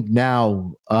I think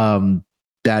now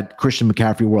that Christian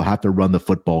McCaffrey will have to run the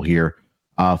football here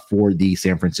for the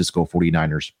San Francisco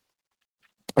 49ers.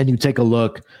 and you take a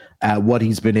look at what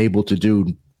he's been able to do,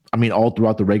 I mean, all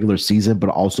throughout the regular season, but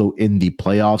also in the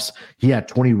playoffs. He had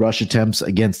 20 rush attempts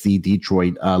against the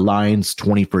Detroit Lions,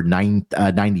 20 for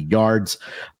 90 yards.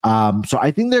 So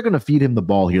I think they're going to feed him the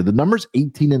ball here. The number's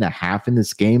 18.5 in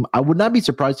this game. I would not be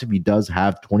surprised if he does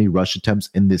have 20 rush attempts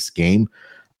in this game.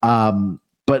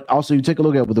 But also, you take a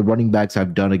look at what the running backs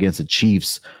have done against the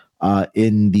Chiefs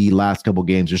in the last couple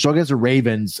games. So against the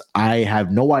Ravens, I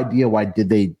have no idea why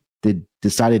they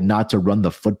decided not to run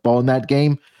the football in that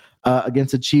game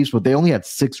against the Chiefs, but they only had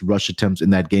 6 rush attempts in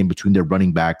that game between their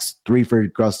running backs, 3 for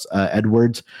Gus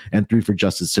Edwards and 3 for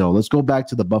Justice Hill. Let's go back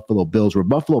to the Buffalo Bills, where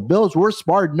Buffalo Bills were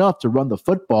smart enough to run the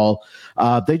football.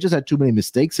 They just had too many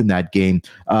mistakes in that game.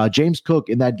 James Cook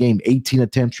in that game, 18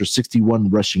 attempts for 61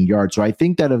 rushing yards. So I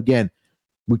think that, again,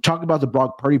 we talked about the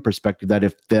Brock Purdy perspective, that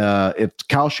if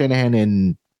Kyle Shanahan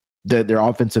and their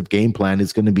offensive game plan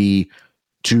is going to be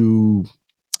to,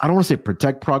 I don't want to say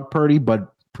protect Brock Purdy,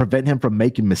 but prevent him from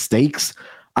making mistakes,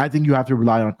 I think you have to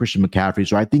rely on Christian McCaffrey.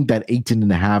 So I think that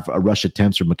 18.5 rush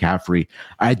attempts for McCaffrey,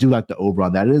 I do like the over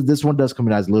on that. This one does come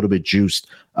in as a little bit juiced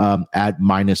at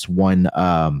minus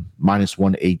 118. Minus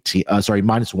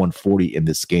 140 in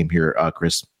this game here,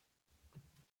 Chris.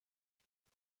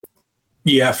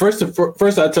 Yeah, first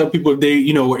I tell people if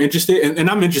they, were interested, and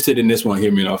I'm interested in this one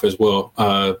here, Minoff, as well.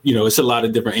 It's a lot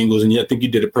of different angles, and I think you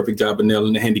did a perfect job of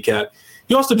nailing the handicap.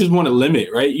 You also just want to limit,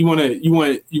 right? You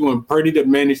want Purdy to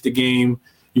manage the game.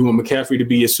 You want McCaffrey to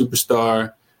be a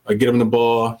superstar, get him the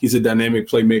ball. He's a dynamic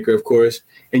playmaker, of course.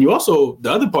 And you also,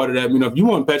 the other part of that, if you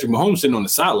want Patrick Mahomes sitting on the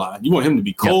sideline, you want him to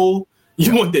be cold. Yep.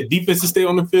 You want the defense to stay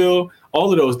on the field,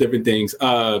 all of those different things.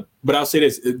 But I'll say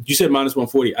this. You said minus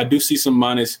 140. I do see some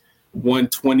minus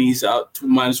 120s out,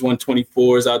 minus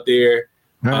 124s out there.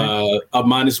 Right.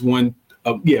 Minus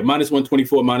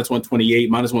 124, minus 128,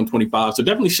 minus 125. So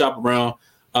definitely shop around,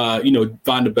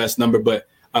 find the best number. But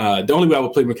the only way I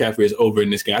would play McCaffrey is over in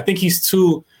this game. I think he's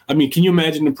too. I mean, can you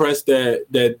imagine the press that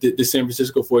the San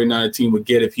Francisco 49er team would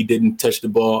get if he didn't touch the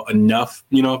ball enough?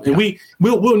 And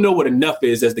we'll know what enough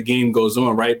is as the game goes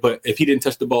on, right? But if he didn't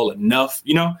touch the ball enough,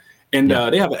 and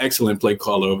they have an excellent play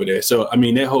caller over there. So, I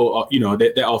mean, that whole,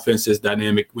 that offense is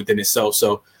dynamic within itself.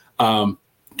 So,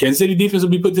 Kansas City defense will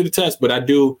be put to the test. But I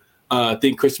do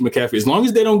think Christian McCaffrey, as long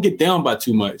as they don't get down by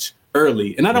too much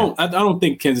early, and I don't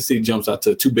think Kansas City jumps out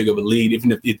to too big of a lead,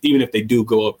 even if they do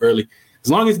go up early. As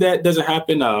long as that doesn't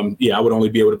happen, I would only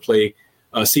be able to play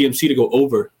CMC to go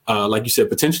over, like you said,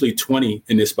 potentially 20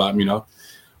 in this spot,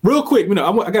 Real quick,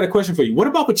 I got a question for you. What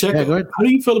about Pacheco? Yeah, how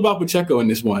do you feel about Pacheco in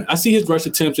this one? I see his rush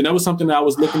attempts, and that was something that I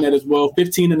was looking at as well.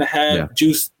 15.5,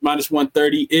 juice minus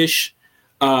 130-ish,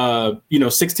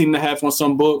 16.5 on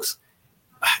some books.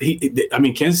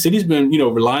 Kansas City's been,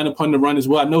 relying upon the run as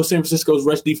well. I know San Francisco's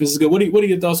rush defense is good. What are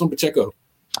your thoughts on Pacheco?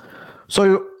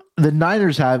 So the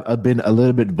Niners have been a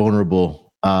little bit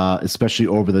vulnerable, especially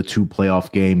over the 2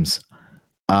 playoff games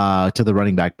to the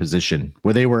running back position,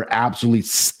 where they were absolutely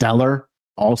stellar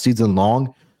all season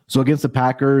long. So against the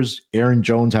Packers, Aaron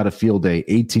Jones had a field day,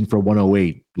 18 for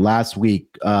 108. Last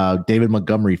week, David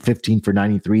Montgomery, 15 for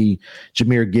 93.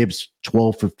 Jahmyr Gibbs,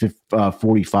 12 for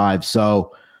 45.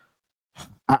 So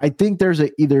I think there's I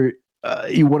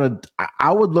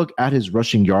would look at his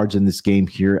rushing yards in this game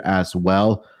here as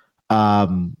well.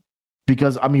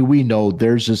 Because, we know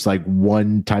there's just like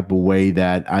one type of way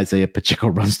that Isaiah Pacheco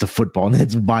runs the football, and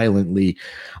it's violently.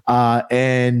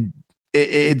 And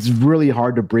it's really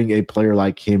hard to bring a player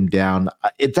like him down.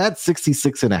 It's at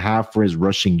 66.5 for his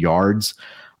rushing yards.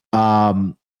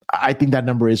 I think that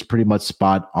number is pretty much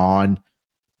spot on.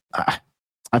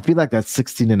 I feel like that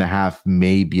 16.5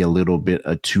 may be a little bit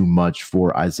too much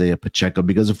for Isaiah Pacheco,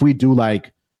 because if we do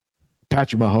like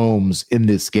Patrick Mahomes in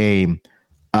this game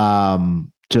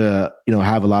to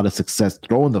have a lot of success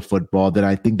throwing the football, then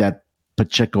I think that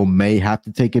Pacheco may have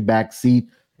to take a back seat,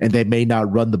 and they may not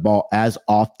run the ball as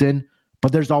often.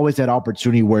 But there's always that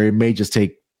opportunity where it may just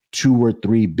take 2 or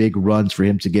 3 big runs for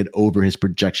him to get over his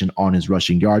projection on his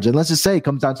rushing yards. And let's just say it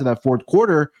comes down to that fourth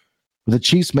quarter, the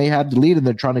Chiefs may have the lead and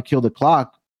they're trying to kill the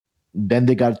clock. Then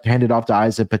they got handed off to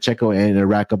Isaiah Pacheco and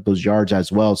rack up those yards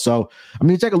as well. So,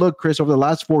 you take a look, Chris, over the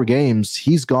last 4 games,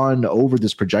 he's gone over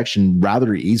this projection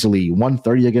rather easily.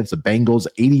 130 against the Bengals,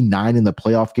 89 in the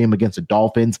playoff game against the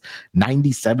Dolphins,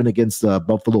 97 against the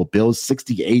Buffalo Bills,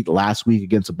 68 last week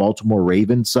against the Baltimore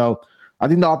Ravens. So I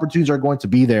think the opportunities are going to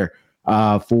be there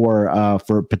for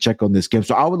Pacheco in this game.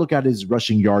 So I would look at his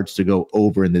rushing yards to go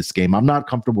over in this game. I'm not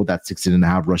comfortable with that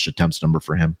 16.5 rush attempts number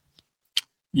for him.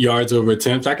 Yards over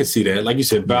attempts, I can see that. Like you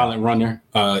said, violent runner.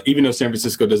 Even though San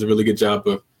Francisco does a really good job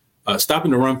of stopping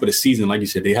the run for the season, like you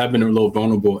said, they have been a little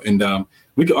vulnerable. And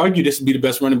we could argue this would be the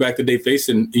best running back that they faced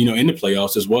in the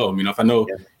playoffs as well. If I know,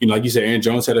 like you said, Aaron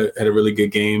Jones had a really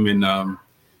good game, and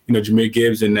Jahmyr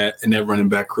Gibbs in that running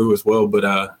back crew as well.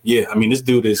 But this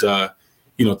dude is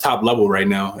top level right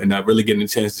now, and really getting a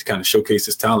chance to kind of showcase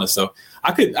his talent. So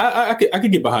I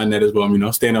could get behind that as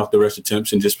well. Staying off the rush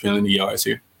attempts and just filling the yards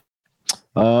here.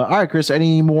 All right, Chris.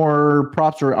 Any more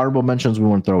props or honorable mentions we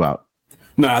want to throw out?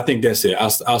 No, I think that's it.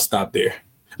 I'll stop there.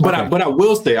 But I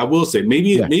will say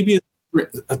maybe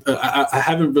I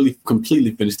haven't really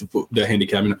completely finished the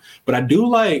handicap, but I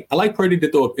like Purdy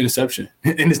to throw an interception,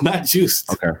 and it's not juiced.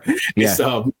 Okay,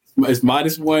 yeah. It's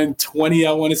minus 120.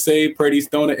 I want to say Purdy's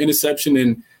throwing an interception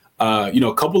in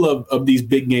a couple of these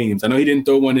big games. I know he didn't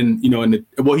throw one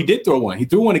he did throw one. He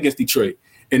threw one against Detroit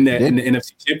in the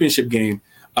NFC Championship game.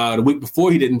 The week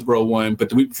before he didn't throw one, but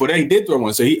the week before that he did throw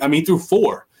one. So he threw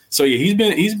 4. So yeah,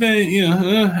 he's been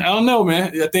I don't know,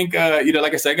 man. I think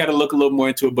like I said, I got to look a little more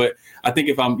into it. But I think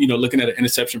if I'm looking at an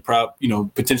interception prop,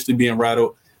 potentially being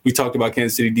rattled. We talked about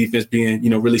Kansas City defense being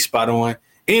really spot on,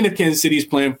 and if Kansas City is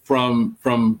playing from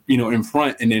in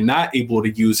front and they're not able to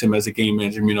use him as a game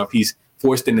manager, if he's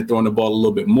forced into throwing the ball a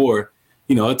little bit more,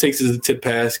 it takes us a tip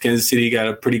pass. Kansas City got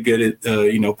a pretty good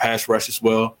pass rush as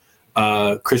well.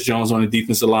 Chris Jones on the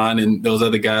defensive line and those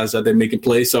other guys out there making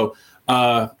plays. So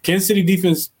Kansas City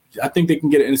defense, I think they can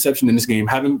get an interception in this game.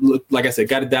 Haven't looked, like I said,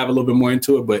 got to dive a little bit more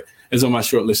into it, but it's on my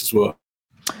short list as well.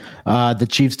 The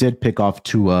Chiefs did pick off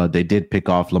Tua. They did pick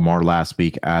off Lamar last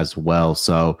week as well.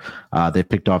 So they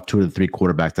picked off 2 of the 3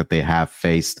 quarterbacks that they have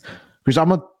faced. Because I'm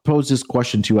going to pose this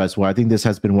question to you as well. I think this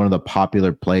has been one of the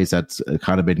popular plays that's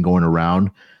kind of been going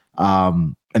around.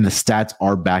 And the stats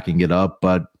are backing it up.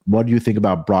 But what do you think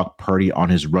about Brock Purdy on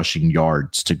his rushing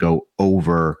yards to go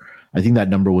over? I think that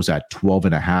number was at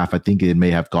 12.5. I think it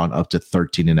may have gone up to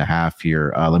 13.5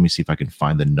 here. Let me see if I can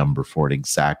find the number for it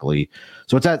exactly.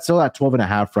 So it's still at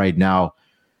 12.5 right now.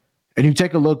 And you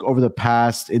take a look over the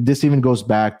past, this even goes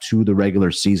back to the regular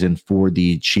season for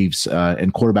the Chiefs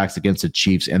and quarterbacks against the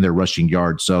Chiefs and their rushing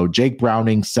yards. So Jake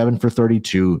Browning, 7 for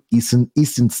 32.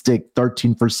 Easton Stick,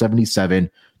 13 for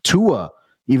 77. Tua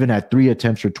even had 3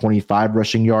 attempts for 25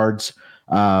 rushing yards.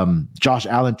 Josh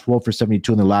Allen, 12 for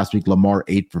 72 in the last week. Lamar,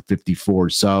 8 for 54.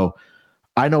 So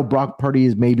I know Brock Purdy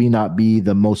is maybe not be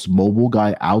the most mobile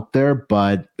guy out there,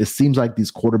 but it seems like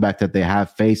these quarterbacks that they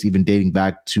have faced, even dating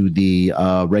back to the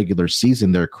regular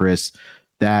season there, Chris,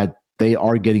 that they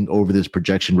are getting over this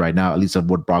projection right now, at least of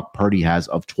what Brock Purdy has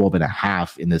of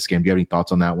 12.5 in this game. Do you have any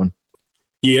thoughts on that one?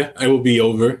 Yeah, it will be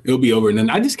over. It'll be over. And then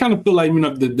I just kind of feel like,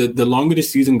 the longer the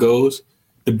season goes,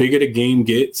 the bigger the game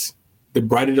gets, the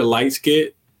brighter the lights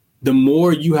get, the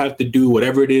more you have to do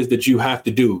whatever it is that you have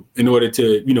to do in order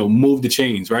to, move the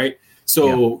chains, right?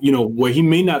 So, where he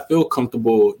may not feel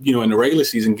comfortable, in the regular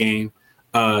season game,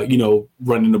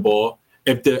 running the ball,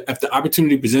 if the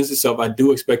opportunity presents itself, I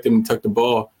do expect him to tuck the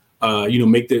ball,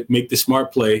 make the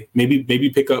smart play, maybe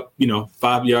pick up,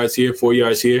 5 yards here, 4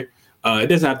 yards here. It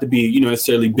doesn't have to be,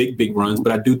 necessarily big runs,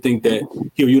 but I do think that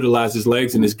he'll utilize his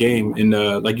legs in this game.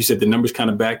 And like you said, the numbers kind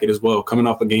of back it as well, coming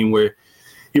off a game where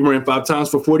he ran 5 times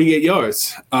for 48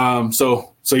 yards.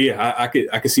 So yeah, I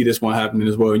could see this one happening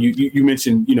as well. You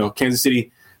mentioned, Kansas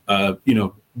City,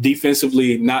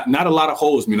 defensively, not a lot of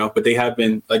holes, but they have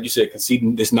been, like you said,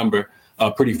 conceding this number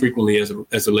pretty frequently as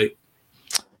of late.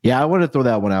 Yeah, I want to throw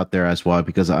that one out there as well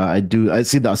because I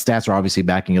see the stats are obviously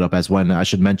backing it up as well. I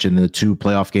should mention the 2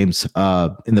 playoff games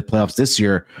in the playoffs this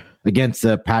year against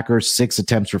the Packers, 6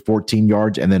 attempts for 14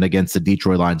 yards, and then against the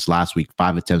Detroit Lions last week,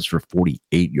 5 attempts for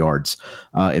 48 yards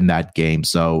in that game.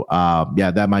 So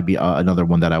that might be another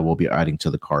one that I will be adding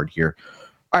to the card here.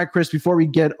 All right, Chris, before we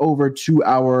get over to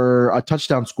our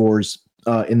touchdown scores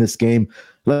in this game,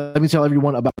 let me tell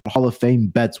everyone about Hall of Fame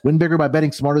Bets. Win bigger by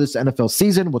betting smarter this NFL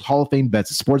season with Hall of Fame Bets,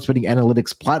 a sports betting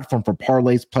analytics platform for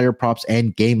parlays, player props,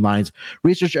 and game lines.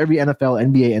 Research every NFL,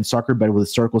 NBA, and soccer bet with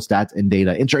historical stats and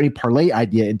data. Enter any parlay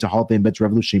idea into Hall of Fame Bets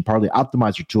Revolutionary Parlay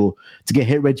Optimizer tool to get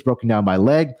hit rates broken down by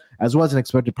leg, as well as an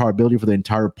expected probability for the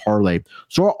entire parlay.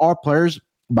 Sort all players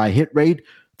by hit rate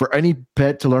for any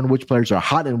bet to learn which players are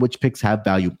hot and which picks have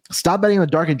value. Stop betting in the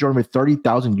dark and join with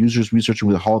 30,000 users researching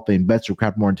with Hall of Fame Bets to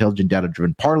craft more intelligent,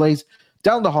 data-driven parlays.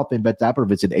 Download the Hall of Fame Bets app or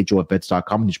visit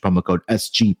HOFBets.com and use promo code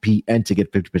SGPN to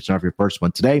get 50% off your first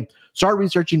one today. Start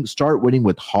researching, start winning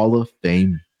with Hall of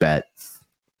Fame Bets.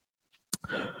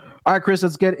 All right, Chris,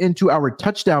 let's get into our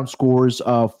touchdown scores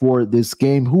for this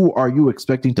game. Who are you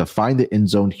expecting to find the end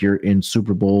zone here in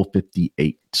Super Bowl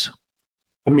 58?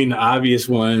 I mean, the obvious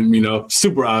one,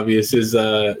 super obvious is,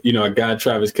 a guy,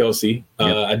 Travis Kelce.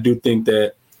 Yep. I do think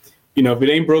that, if it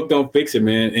ain't broke, don't fix it,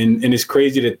 man. And it's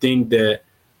crazy to think that,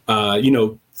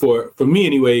 for me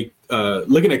anyway,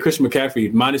 looking at Christian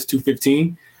McCaffrey minus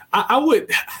 215,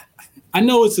 I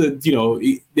know it's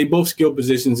they both skill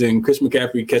positions, and Chris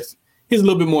McCaffrey he's a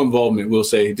little bit more involvement, we'll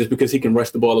say, just because he can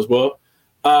rush the ball as well.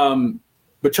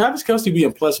 But Travis Kelce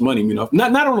being plus money, not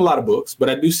on a lot of books, but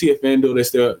I do see a FanDuel that's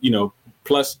still,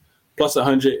 plus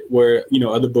 100 where,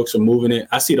 other books are moving it.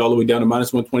 I see it all the way down to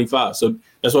minus 125. So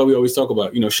that's why we always talk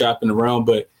about, shopping around.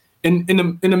 But in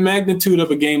the magnitude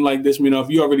of a game like this, if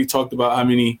you already talked about how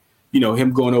many,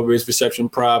 him going over his reception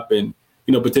prop and,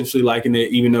 potentially liking it,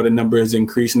 even though the number has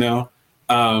increased now.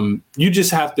 You just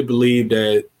have to believe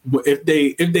that if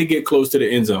they get close to the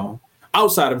end zone,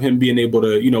 outside of him being able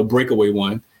to, break away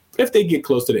one, if they get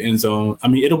close to the end zone,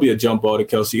 it'll be a jump ball to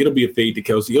Kelce. It'll be a fade to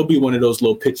Kelce. It'll be one of those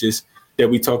little pitches that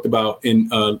we talked about in,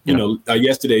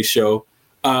 yesterday's show.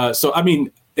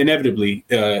 Inevitably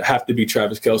have to be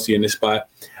Travis Kelce in this spot.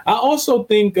 I also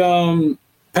think Patrick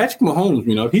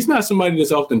Mahomes, he's not somebody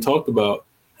that's often talked about,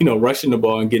 rushing the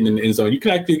ball and getting in the end zone. You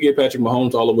can actually get Patrick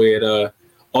Mahomes all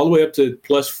the way up to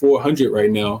plus 400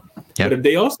 right now. Yep. But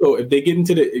if they get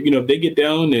into the, if they get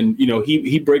down and,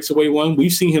 he breaks away one,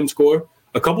 we've seen him score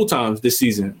a couple times this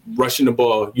season, rushing the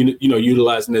ball,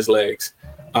 utilizing his legs.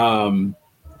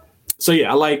 So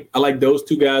yeah, I like those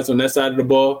two guys on that side of the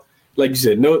ball. Like you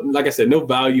said, no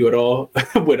value at all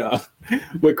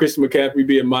with Christian McCaffrey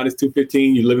being minus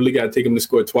 215. You literally got to take him to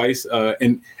score twice.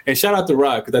 And shout out to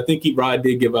Rod, because I think Rod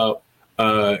did give out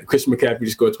Christian McCaffrey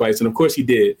to score twice, and of course he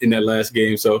did in that last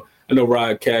game. So I know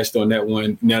Rod cashed on that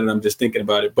one. Now that I'm just thinking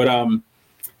about it, but on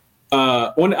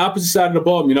the opposite side of the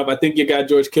ball, I think you got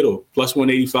George Kittle plus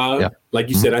 185. Yeah. Like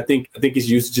you said, I think his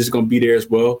usage is going to be there as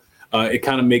well. It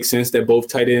kind of makes sense that both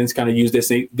tight ends kind of use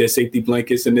their safety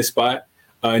blankets in this spot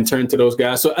and turn to those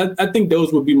guys. So I think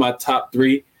those would be my top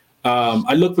three.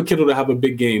 I look for Kittle to have a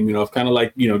big game. Kind of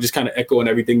like just kind of echoing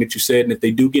everything that you said. And if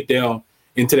they do get down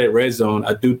into that red zone,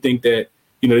 I do think that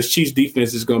this Chiefs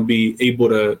defense is going to be able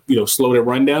to slow their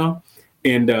run down.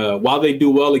 And while they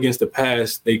do well against the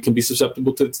pass, they can be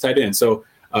susceptible to the tight end. So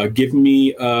give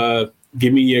me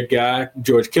your guy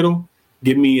George Kittle.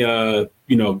 Give me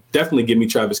definitely give me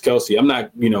Travis Kelce. I'm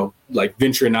not like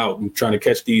venturing out and trying to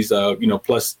catch these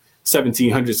plus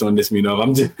 1700s on this.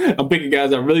 I'm picking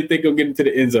guys I really think will get into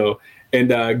the end zone.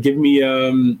 And give me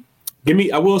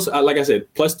I will, like I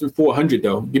said, plus 400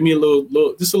 though. Give me a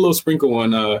little sprinkle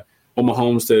on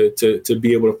Mahomes to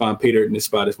be able to find pay dirt in this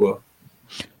spot as well.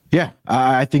 Yeah,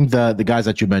 I think the guys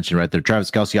that you mentioned right there, Travis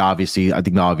Kelce, obviously, I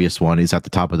think the obvious one is at the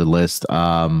top of the list.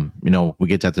 We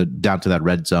get down to that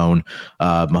red zone.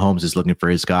 Mahomes is looking for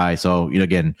his guy. So,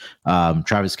 again,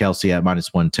 Travis Kelce at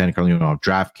minus 110, currently on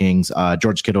DraftKings.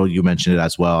 George Kittle, you mentioned it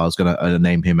as well. I was going to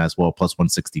name him as well, plus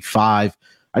 165.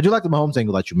 I do like the Mahomes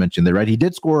angle that you mentioned there, right? He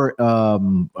did score a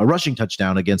rushing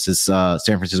touchdown against his San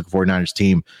Francisco 49ers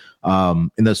team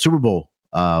in the Super Bowl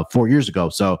 4 years ago.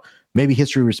 So, maybe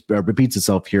history repeats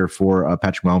itself here for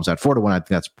Patrick Mahomes at 4-1. I think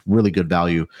that's really good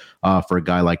value for a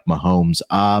guy like Mahomes.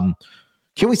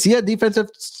 Can we see a defensive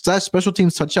special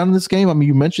teams touchdown in this game?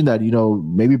 You mentioned that,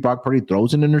 maybe Brock Purdy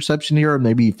throws an interception here, or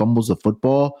maybe he fumbles the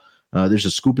football. There's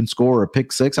a scoop and score or a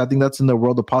pick six. I think that's in the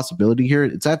world of possibility here.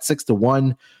 It's at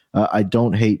 6-1. I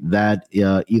don't hate that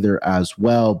either as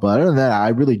well. But other than that, I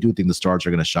really do think the stars are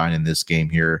going to shine in this game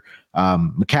here.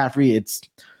 McCaffrey,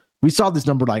 we saw this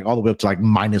number like all the way up to like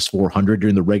minus 400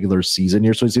 during the regular season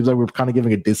here. So it seems like we're kind of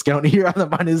giving a discount here on the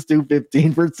minus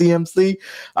 215 for CMC.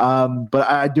 But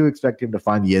I do expect him to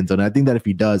find the end zone. I think that if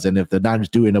he does, and if the Niners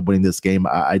do end up winning this game,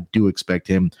 I do expect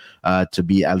him to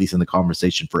be at least in the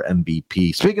conversation for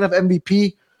MVP. Speaking of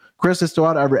MVP, Chris, let's throw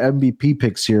out our MVP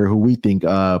picks here, who we think,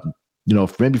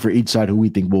 maybe for each side, who we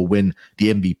think will win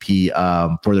the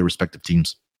MVP for their respective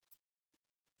teams.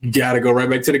 You got to go right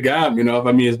back to the guy.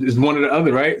 It's one or the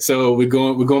other, right? So we're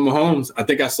going Mahomes. I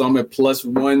think I saw him at plus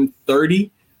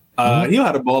 130. He'll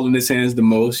have the ball in his hands the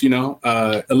most,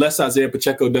 unless Isaiah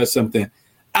Pacheco does something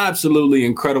absolutely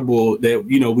incredible that,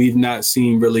 we've not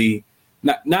seen really,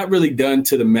 not really done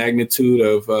to the magnitude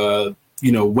of,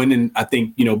 winning, I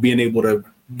think, being able to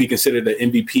be considered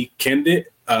an MVP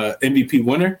candidate, MVP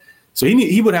winner. So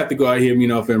he would have to go out here,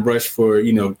 and rush for,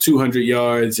 200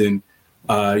 yards and,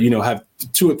 have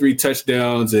 2 or 3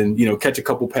 touchdowns and, catch a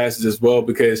couple passes as well,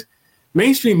 because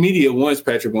mainstream media wants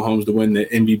Patrick Mahomes to win the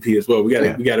MVP as well. We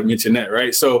got to mention that,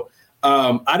 right? So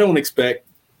I don't expect,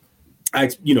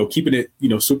 keeping it,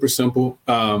 super simple.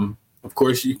 Of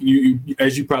course, you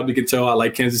as you probably can tell, I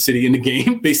like Kansas City in the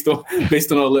game based on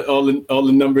all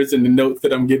the numbers and the notes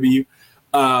that I'm giving you.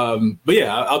 But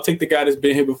yeah, I'll take the guy that's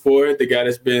been here before, the guy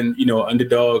that's been,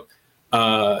 underdog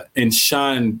and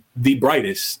shine the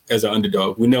brightest as an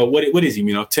underdog. We know what is he?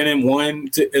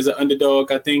 10-1 as an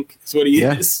underdog. I think is what he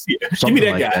is. Yeah. Give me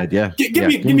that like guy. That, yeah.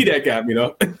 Give me that guy.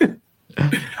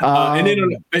 And then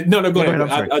no, go ahead.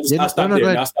 I'll stop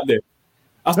there.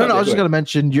 I was just going to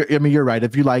mention. You're right.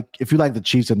 If you like the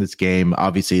Chiefs in this game,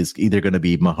 obviously it's either going to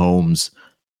be Mahomes.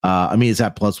 It's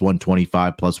at plus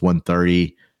 125, plus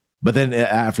 130. But then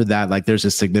after that, like there's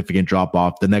a significant drop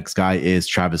off. The next guy is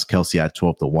Travis Kelce at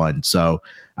 12-1. So,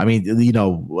 I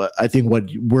think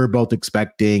what we're both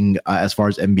expecting as far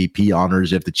as MVP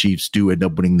honors, if the Chiefs do end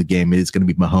up winning the game, it's going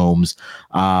to be Mahomes.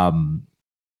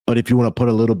 But if you want to put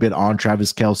a little bit on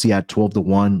Travis Kelce at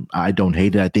 12-1, I don't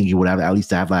hate it. I think you would at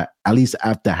least have to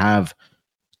have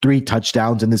 3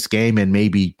 touchdowns in this game and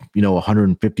maybe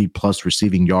 150 plus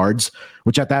receiving yards,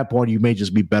 which at that point you may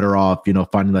just be better off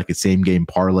finding like a same game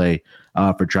parlay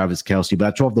for Travis Kelce. But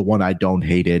at 12-1, I don't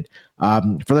hate it.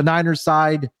 For the Niners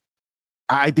side,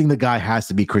 I think the guy has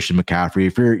to be Christian McCaffrey.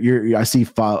 If I see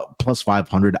plus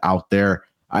 500 out there,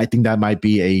 I think that might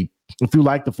be if you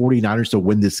like the 49ers to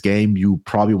win this game, you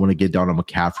probably want to get down on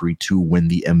McCaffrey to win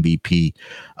the MVP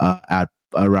at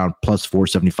around plus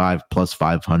 475, plus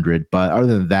 500. But other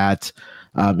than that,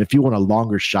 if you want a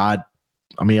longer shot,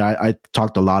 I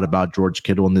talked a lot about George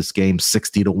Kittle in this game,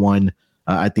 60-1.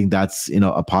 I think that's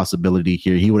a possibility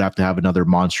here. He would have to have another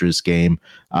monstrous game,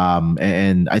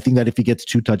 and I think that if he gets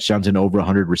 2 touchdowns and over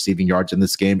 100 receiving yards in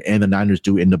this game, and the Niners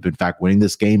do end up in fact winning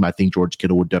this game, I think George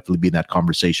Kittle would definitely be in that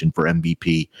conversation for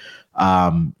MVP.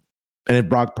 And then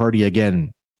Brock Purdy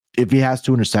again, if he has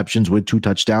 2 interceptions with 2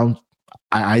 touchdowns,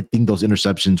 I think those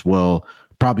interceptions will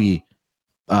probably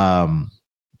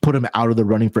put him out of the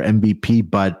running for MVP,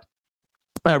 but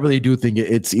I really do think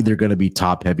it's either going to be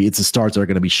top heavy. It's the stars that are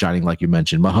going to be shining, like you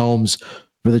mentioned. Mahomes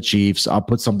for the Chiefs. I'll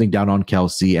put something down on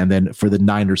Kelce, and then for the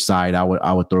Niners side, I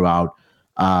would throw out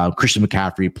Christian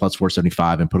McCaffrey plus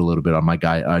 475 and put a little bit on my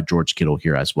guy George Kittle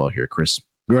here as well. Here, Chris,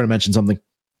 you want to mention something?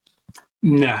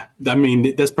 Nah,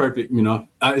 that's perfect.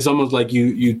 It's almost like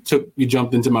you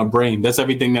jumped into my brain. That's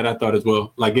everything that I thought as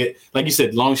well. Like you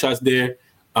said, long shots there.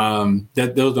 Those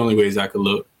are the only ways I could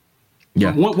look.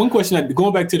 Yeah. One question,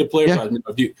 going back to the player prize,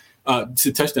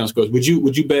 to touchdown scores, would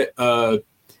you bet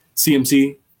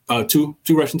CMC two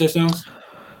rushing touchdowns,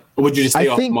 or would you just stay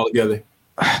off them altogether?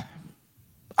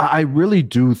 I really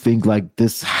do think like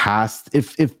this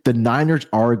if the Niners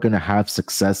are going to have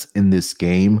success in this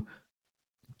game,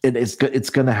 it's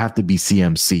going to have to be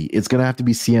CMC. It's going to have to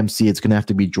be CMC. It's going to have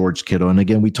to be George Kittle. And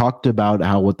again, we talked about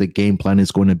what the game plan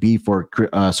is going to be for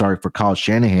Kyle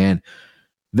Shanahan.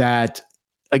 That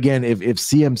again, if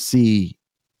CMC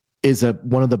is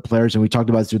one of the players, and we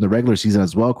talked about this during the regular season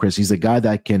as well, Chris, he's a guy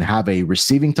that can have a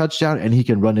receiving touchdown and he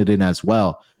can run it in as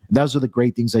well. Those are the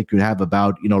great things that you have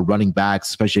about running backs,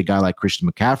 especially a guy like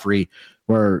Christian McCaffrey,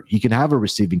 where he can have a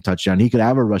receiving touchdown, he could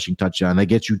have a rushing touchdown that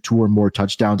gets you 2 or more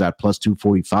touchdowns at plus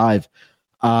 245.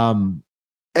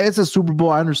 It's a Super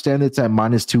Bowl. I understand it's at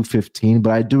minus 215,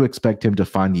 but I do expect him to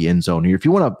find the end zone here. If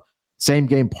you want to same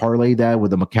game parlay that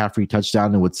with a McCaffrey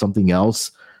touchdown and with something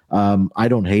else, I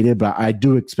don't hate it, but I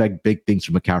do expect big things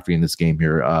from McCaffrey in this game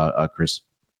here, Chris.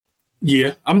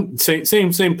 Yeah, I'm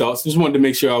same thoughts. Just wanted to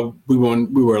make sure we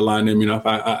were aligned.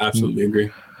 I absolutely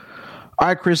agree. All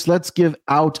right, Chris, let's give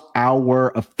out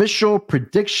our official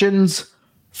predictions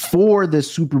for the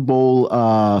Super Bowl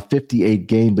 58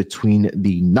 game between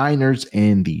the Niners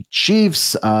and the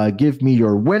Chiefs. Give me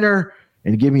your winner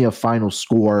and give me a final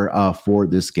score for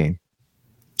this game.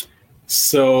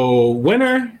 So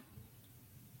winner,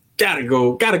 gotta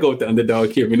go with the underdog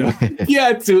here.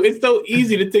 Yeah, too. It's so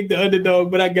easy to take the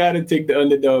underdog, but I gotta take the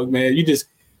underdog, man. You just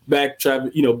back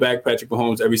Patrick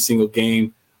Mahomes every single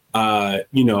game.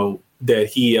 That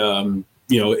he,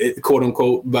 quote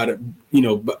unquote, by the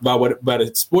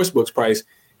sportsbook's price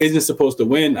isn't supposed to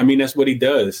win. I mean, that's what he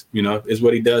does. Is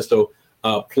what he does. So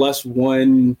plus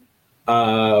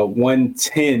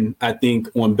 110, I think,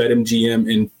 on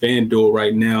BetMGM and FanDuel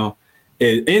right now,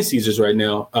 and Caesars right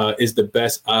now, is the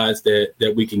best odds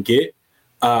that we can get.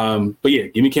 But yeah,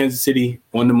 give me Kansas City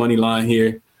on the money line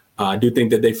here. I do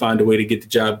think that they find a way to get the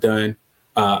job done.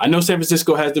 I know San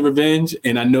Francisco has the revenge,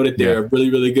 and I know that they're a really,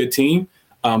 really good team.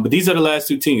 But these are the last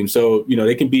 2 teams. So,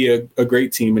 they can be a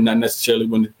great team and not necessarily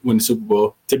win the Super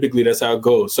Bowl. Typically, that's how it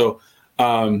goes. So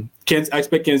I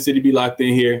expect Kansas City to be locked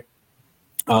in here.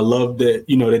 I love that,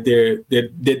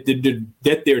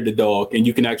 that they're the dog, and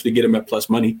you can actually get them at plus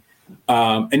money.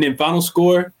 And then final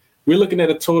score, we're looking at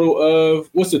a total of,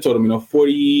 what's the total?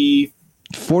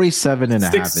 47 and a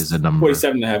half is the number.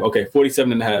 47 and a half. Okay,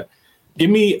 47 and a half. Give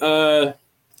me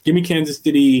Kansas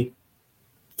City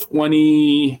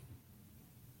 20.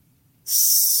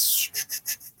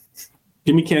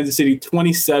 Give me Kansas City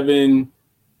 27-23,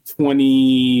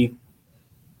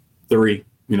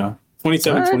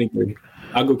 27-23.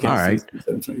 I'll go Kansas City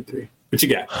 27-23. What you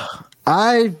got?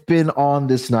 I've been on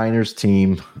this Niners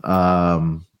team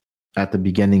at the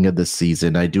beginning of the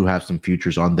season. I do have some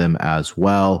futures on them as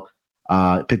well.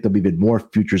 Picked up even more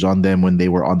futures on them when they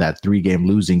were on that 3-game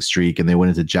losing streak, and they went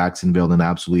into Jacksonville and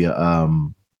absolutely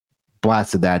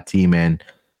blasted that team. And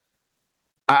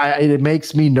it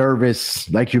makes me nervous,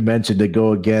 like you mentioned, to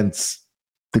go against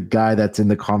the guy that's in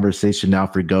the conversation now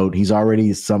for GOAT. He's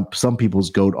already some people's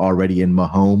GOAT already in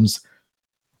Mahomes.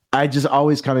 I just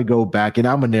always kind of go back, and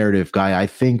I'm a narrative guy. I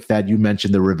think that you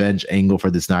mentioned the revenge angle for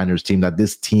this Niners team, that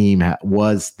this team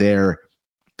was there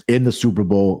in the Super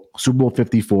Bowl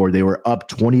 54. They were up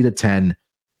 20-10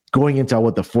 going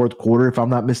into the fourth quarter, if I'm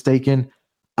not mistaken.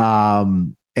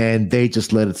 And they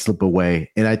just let it slip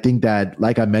away. And I think that,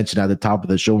 like I mentioned at the top of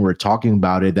the show when we were talking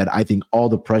about it, that I think all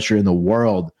the pressure in the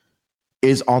world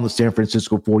is on the San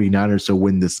Francisco 49ers to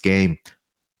win this game.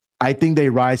 I think they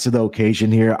rise to the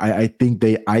occasion here. I think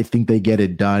they get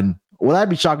it done. Will I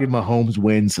be shocked if Mahomes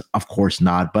wins? Of course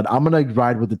not. But I'm gonna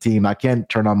ride with the team. I can't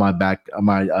turn on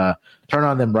turn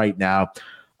on them right now.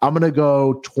 I'm gonna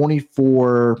go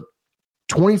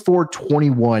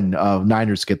 24-21.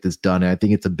 Niners get this done. And I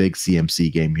think it's a big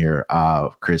CMC game here,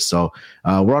 Chris. So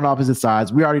we're on opposite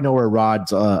sides. We already know where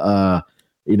Rod's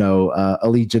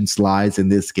allegiance lies in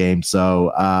this game.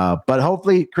 So, but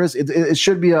hopefully, Chris, it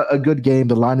should be a good game.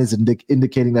 The line is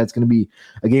indicating that it's going to be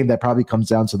a game that probably comes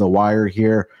down to the wire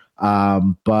here.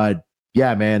 But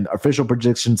yeah, man, official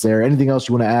predictions there. Anything else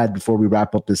you want to add before we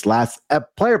wrap up this last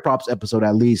player props episode,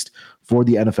 at least for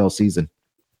the NFL season?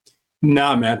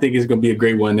 Nah, man, I think it's going to be a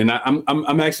great one. And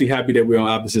I'm actually happy that we're on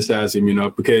opposite sides of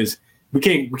him, because we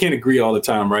can't agree all the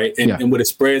time. Right. And with a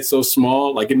spread so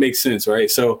small, like, it makes sense. Right.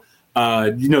 So,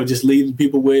 just leave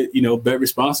people with, bet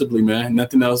responsibly, man.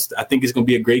 Nothing else. I think it's going to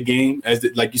be a great game,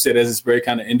 like you said, as the spread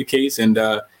kind of indicates. And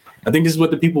I think this is what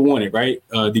the people wanted, right?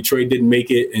 Detroit didn't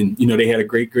make it, and they had a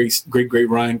great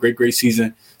run, great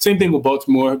season. Same thing with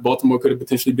Baltimore. Baltimore could have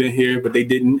potentially been here, but they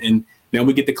didn't. And now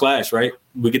we get the clash, right?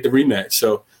 We get the rematch.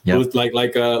 So it was like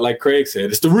Craig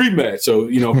said, it's the rematch. So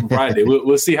from Friday,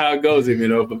 we'll see how it goes.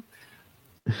 But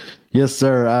yes,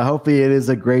 sir. Hopefully, it is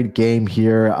a great game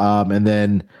here, and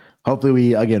then. Hopefully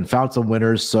we, again, found some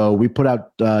winners. So we put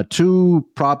out 2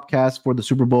 prop casts for the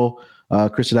Super Bowl.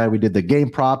 Chris and I, we did the game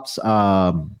props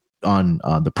on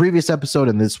the previous episode,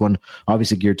 and this one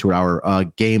obviously geared to our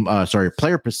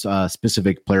player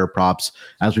specific player props,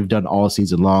 as we've done all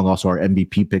season long. Also our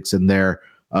MVP picks in there,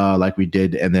 like we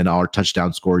did, and then our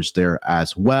touchdown scores there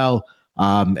as well.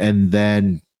 And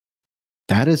then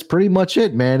that is pretty much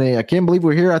it, man. I can't believe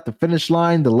we're here at the finish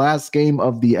line, the last game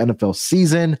of the NFL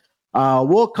season.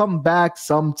 We'll come back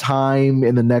sometime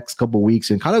in the next couple of weeks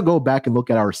and kind of go back and look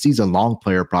at our season-long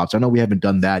player props. I know we haven't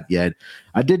done that yet.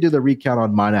 I did do the recount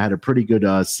on mine. I had a pretty good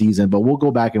season, but we'll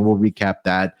go back and we'll recap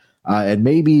that and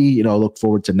maybe, look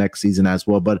forward to next season as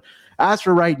well. But as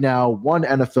for right now, 1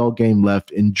 NFL game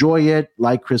left. Enjoy it.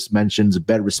 Like Chris mentions,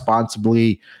 bet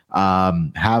responsibly.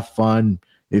 Have fun.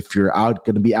 If you're going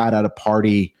to be out at a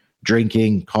party,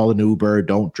 drinking, call an Uber,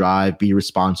 don't drive, be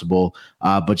responsible,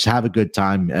 but just have a good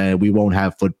time. We won't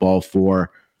have football for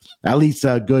at least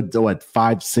a good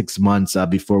 5-6 months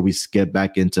before we get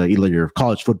back into either you're a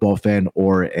college football fan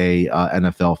or a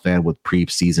NFL fan with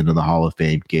preseason of the Hall of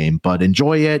Fame game. But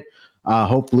enjoy it.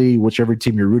 Hopefully whichever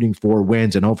team you're rooting for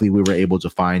wins, and hopefully we were able to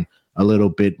find a little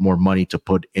bit more money to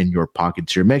put in your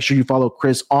pockets here. Make sure you follow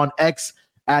Chris on X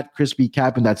at Crispy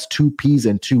Captain. That's 2 P's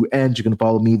and 2 N's. You can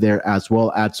follow me there as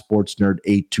well at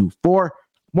SportsNerd824.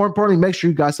 More importantly, make sure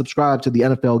you guys subscribe to the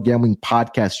NFL Gambling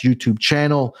Podcast YouTube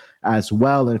channel as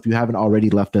well. And if you haven't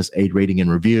already left us a rating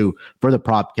and review for the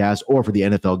Propcast or for the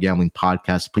NFL Gambling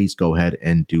Podcast, please go ahead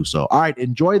and do so. All right,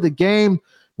 enjoy the game.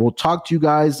 We'll talk to you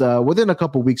guys within a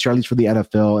couple weeks, or at least for the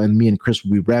NFL, and me and Chris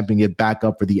will be ramping it back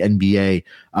up for the NBA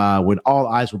when all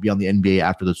eyes will be on the NBA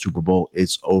after the Super Bowl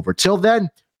is over. Till then,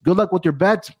 good luck with your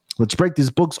bet. Let's break these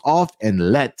books off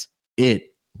and let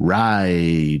it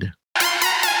ride.